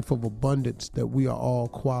this life of abundance that we are all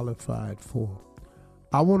qualified for.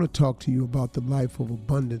 I want to talk to you about the life of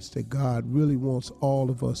abundance that God really wants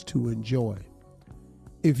all of us to enjoy.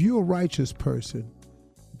 If you're a righteous person,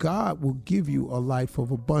 God will give you a life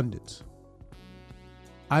of abundance.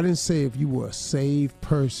 I didn't say if you were a saved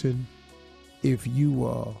person, if you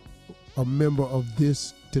were a member of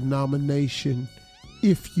this denomination,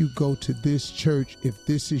 if you go to this church, if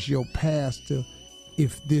this is your pastor,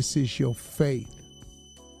 if this is your faith.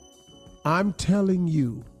 I'm telling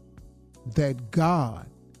you that God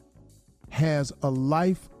has a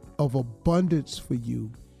life of abundance for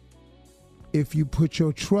you if you put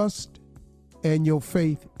your trust and your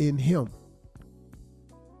faith in Him.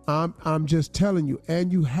 I'm just telling you,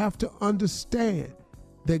 and you have to understand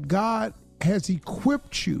that God has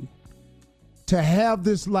equipped you to have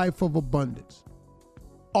this life of abundance.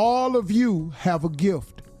 All of you have a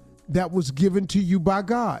gift that was given to you by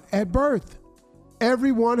God at birth.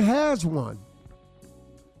 Everyone has one.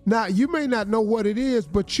 Now, you may not know what it is,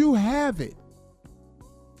 but you have it.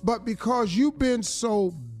 But because you've been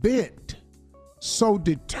so bent, so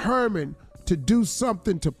determined to do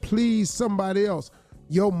something to please somebody else,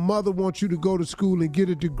 your mother wants you to go to school and get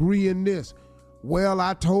a degree in this. Well,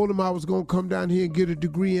 I told him I was going to come down here and get a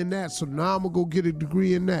degree in that, so now I'm going to go get a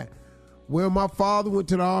degree in that. Well, my father went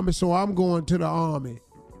to the army, so I'm going to the army.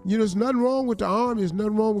 You know, there's nothing wrong with the army. There's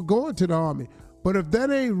nothing wrong with going to the army. But if that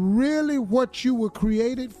ain't really what you were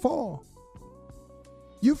created for,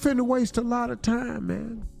 you finna waste a lot of time,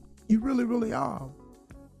 man. You really, really are.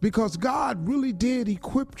 Because God really did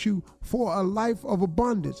equip you for a life of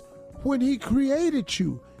abundance. When He created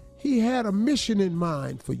you, He had a mission in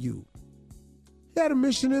mind for you. He had a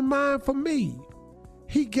mission in mind for me.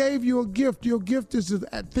 He gave you a gift. Your gift is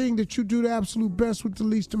a thing that you do the absolute best with the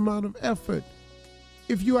least amount of effort.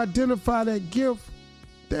 If you identify that gift,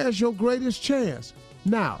 there's your greatest chance.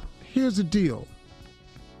 Now, here's the deal.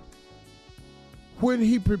 When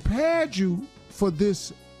He prepared you for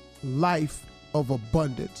this life of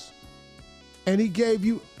abundance, and He gave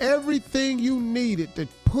you everything you needed to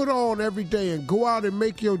put on every day and go out and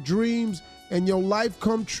make your dreams and your life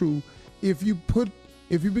come true, if you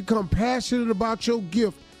become passionate about your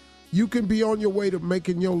gift, you can be on your way to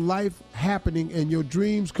making your life happening and your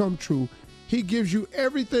dreams come true. He gives you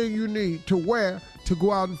everything you need to wear to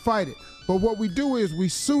go out and fight it. But what we do is we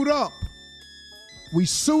suit up. We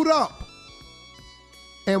suit up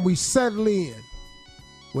and we settle in.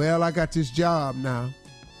 Well, I got this job now.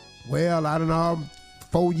 Well, I don't know, I'm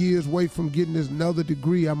 4 years away from getting this another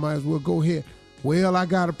degree. I might as well go here. Well, I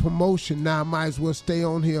got a promotion now. I might as well stay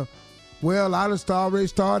on here. Well, I just already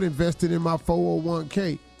started investing in my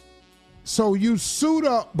 401k. So you suit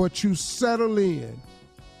up, but you settle in.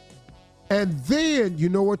 And then, you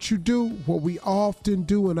know what you do? What we often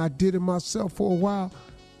do, and I did it myself for a while,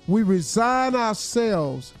 we resign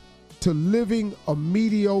ourselves to living a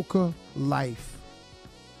mediocre life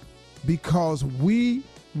because we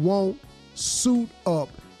won't suit up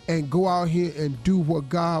and go out here and do what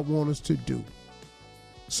God wants us to do.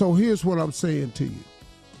 So here's what I'm saying to you.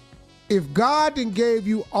 If God done gave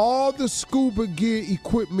you all the scuba gear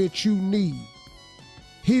equipment you need,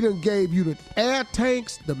 He done gave you the air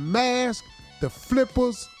tanks, the mask, the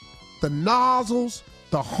flippers, the nozzles,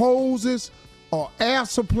 the hoses, or air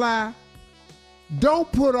supply.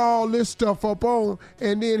 Don't put all this stuff up on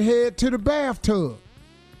and then head to the bathtub.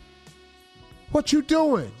 What you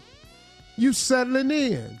doing? You settling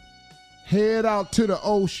in. Head out to the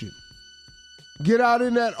ocean. Get out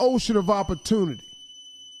in that ocean of opportunity.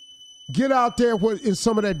 Get out there in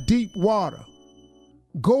some of that deep water.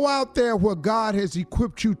 Go out there where God has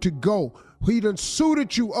equipped you to go. He done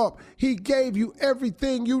suited you up. He gave you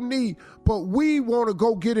everything you need. But we want to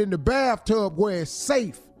go get in the bathtub where it's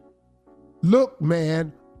safe. Look,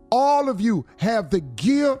 man, all of you have the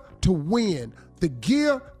gear to win, the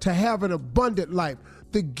gear to have an abundant life,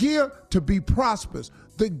 the gear to be prosperous,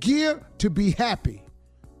 the gear to be happy.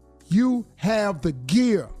 You have the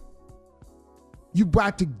gear. You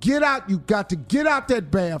got to get out. You got to get out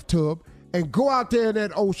that bathtub and go out there in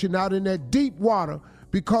that ocean, out in that deep water,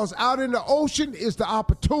 because out in the ocean is the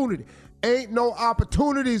opportunity. Ain't no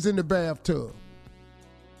opportunities in the bathtub.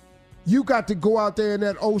 You got to go out there in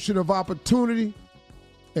that ocean of opportunity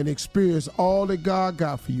and experience all that God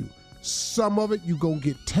got for you. Some of it, you're going to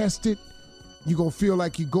get tested. You're going to feel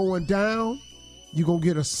like you're going down. You're going to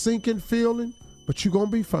get a sinking feeling, but you're going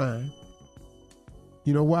to be fine.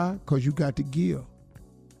 You know why? Because you got the gear.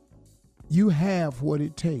 You have what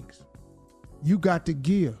it takes. You got the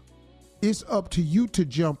gear. It's up to you to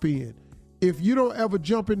jump in. If you don't ever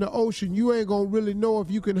jump in the ocean, you ain't going to really know if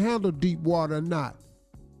you can handle deep water or not.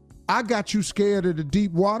 I got you scared of the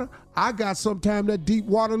deep water. I got sometimes that deep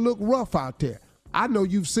water look rough out there. I know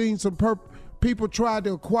you've seen some people try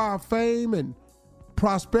to acquire fame and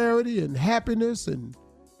prosperity and happiness and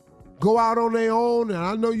go out on their own, and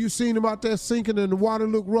I know you've seen them out there sinking and the water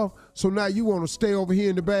look rough, so now you want to stay over here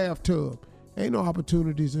in the bathtub. Ain't no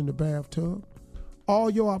opportunities in the bathtub. All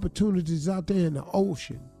your opportunities out there in the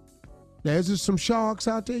ocean. Now, is there some sharks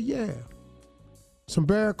out there? Yeah. Some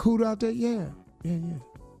barracuda out there? Yeah.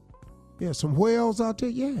 Yeah, some whales out there?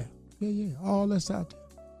 Yeah. All that's out there.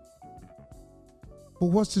 But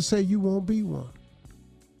what's to say you won't be one?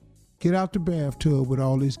 Get out the bathtub with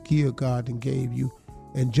all this gear God done gave you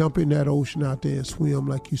and jump in that ocean out there and swim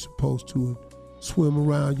like you're supposed to. And swim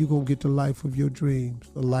around. You're going to get the life of your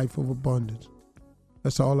dreams, a life of abundance.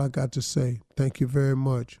 That's all I got to say. Thank you very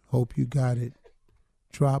much. Hope you got it.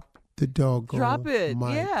 Drop the doggone Drop it.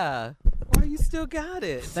 mic. Yeah. Why you still got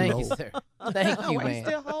it? Thank you, sir. Thank you, Why man. you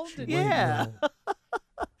still holding it? Way to Yeah. go.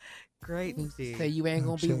 Great, Steve. Say you ain't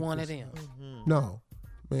gonna be Check one of this them. out. No,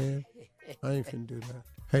 man. I ain't finna do that.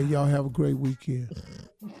 Hey, y'all have a great weekend.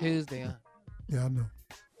 Tuesday, huh? Yeah, I know.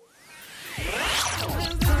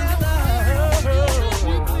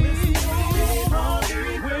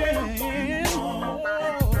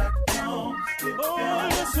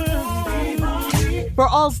 For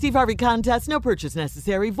all Steve Harvey contests, no purchase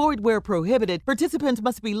necessary, void where prohibited. Participants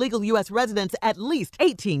must be legal U.S. residents at least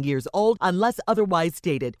 18 years old unless otherwise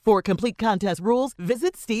stated. For complete contest rules,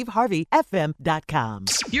 visit SteveHarveyFM.com.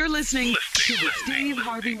 You're listening to the Steve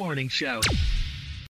Harvey Morning Show.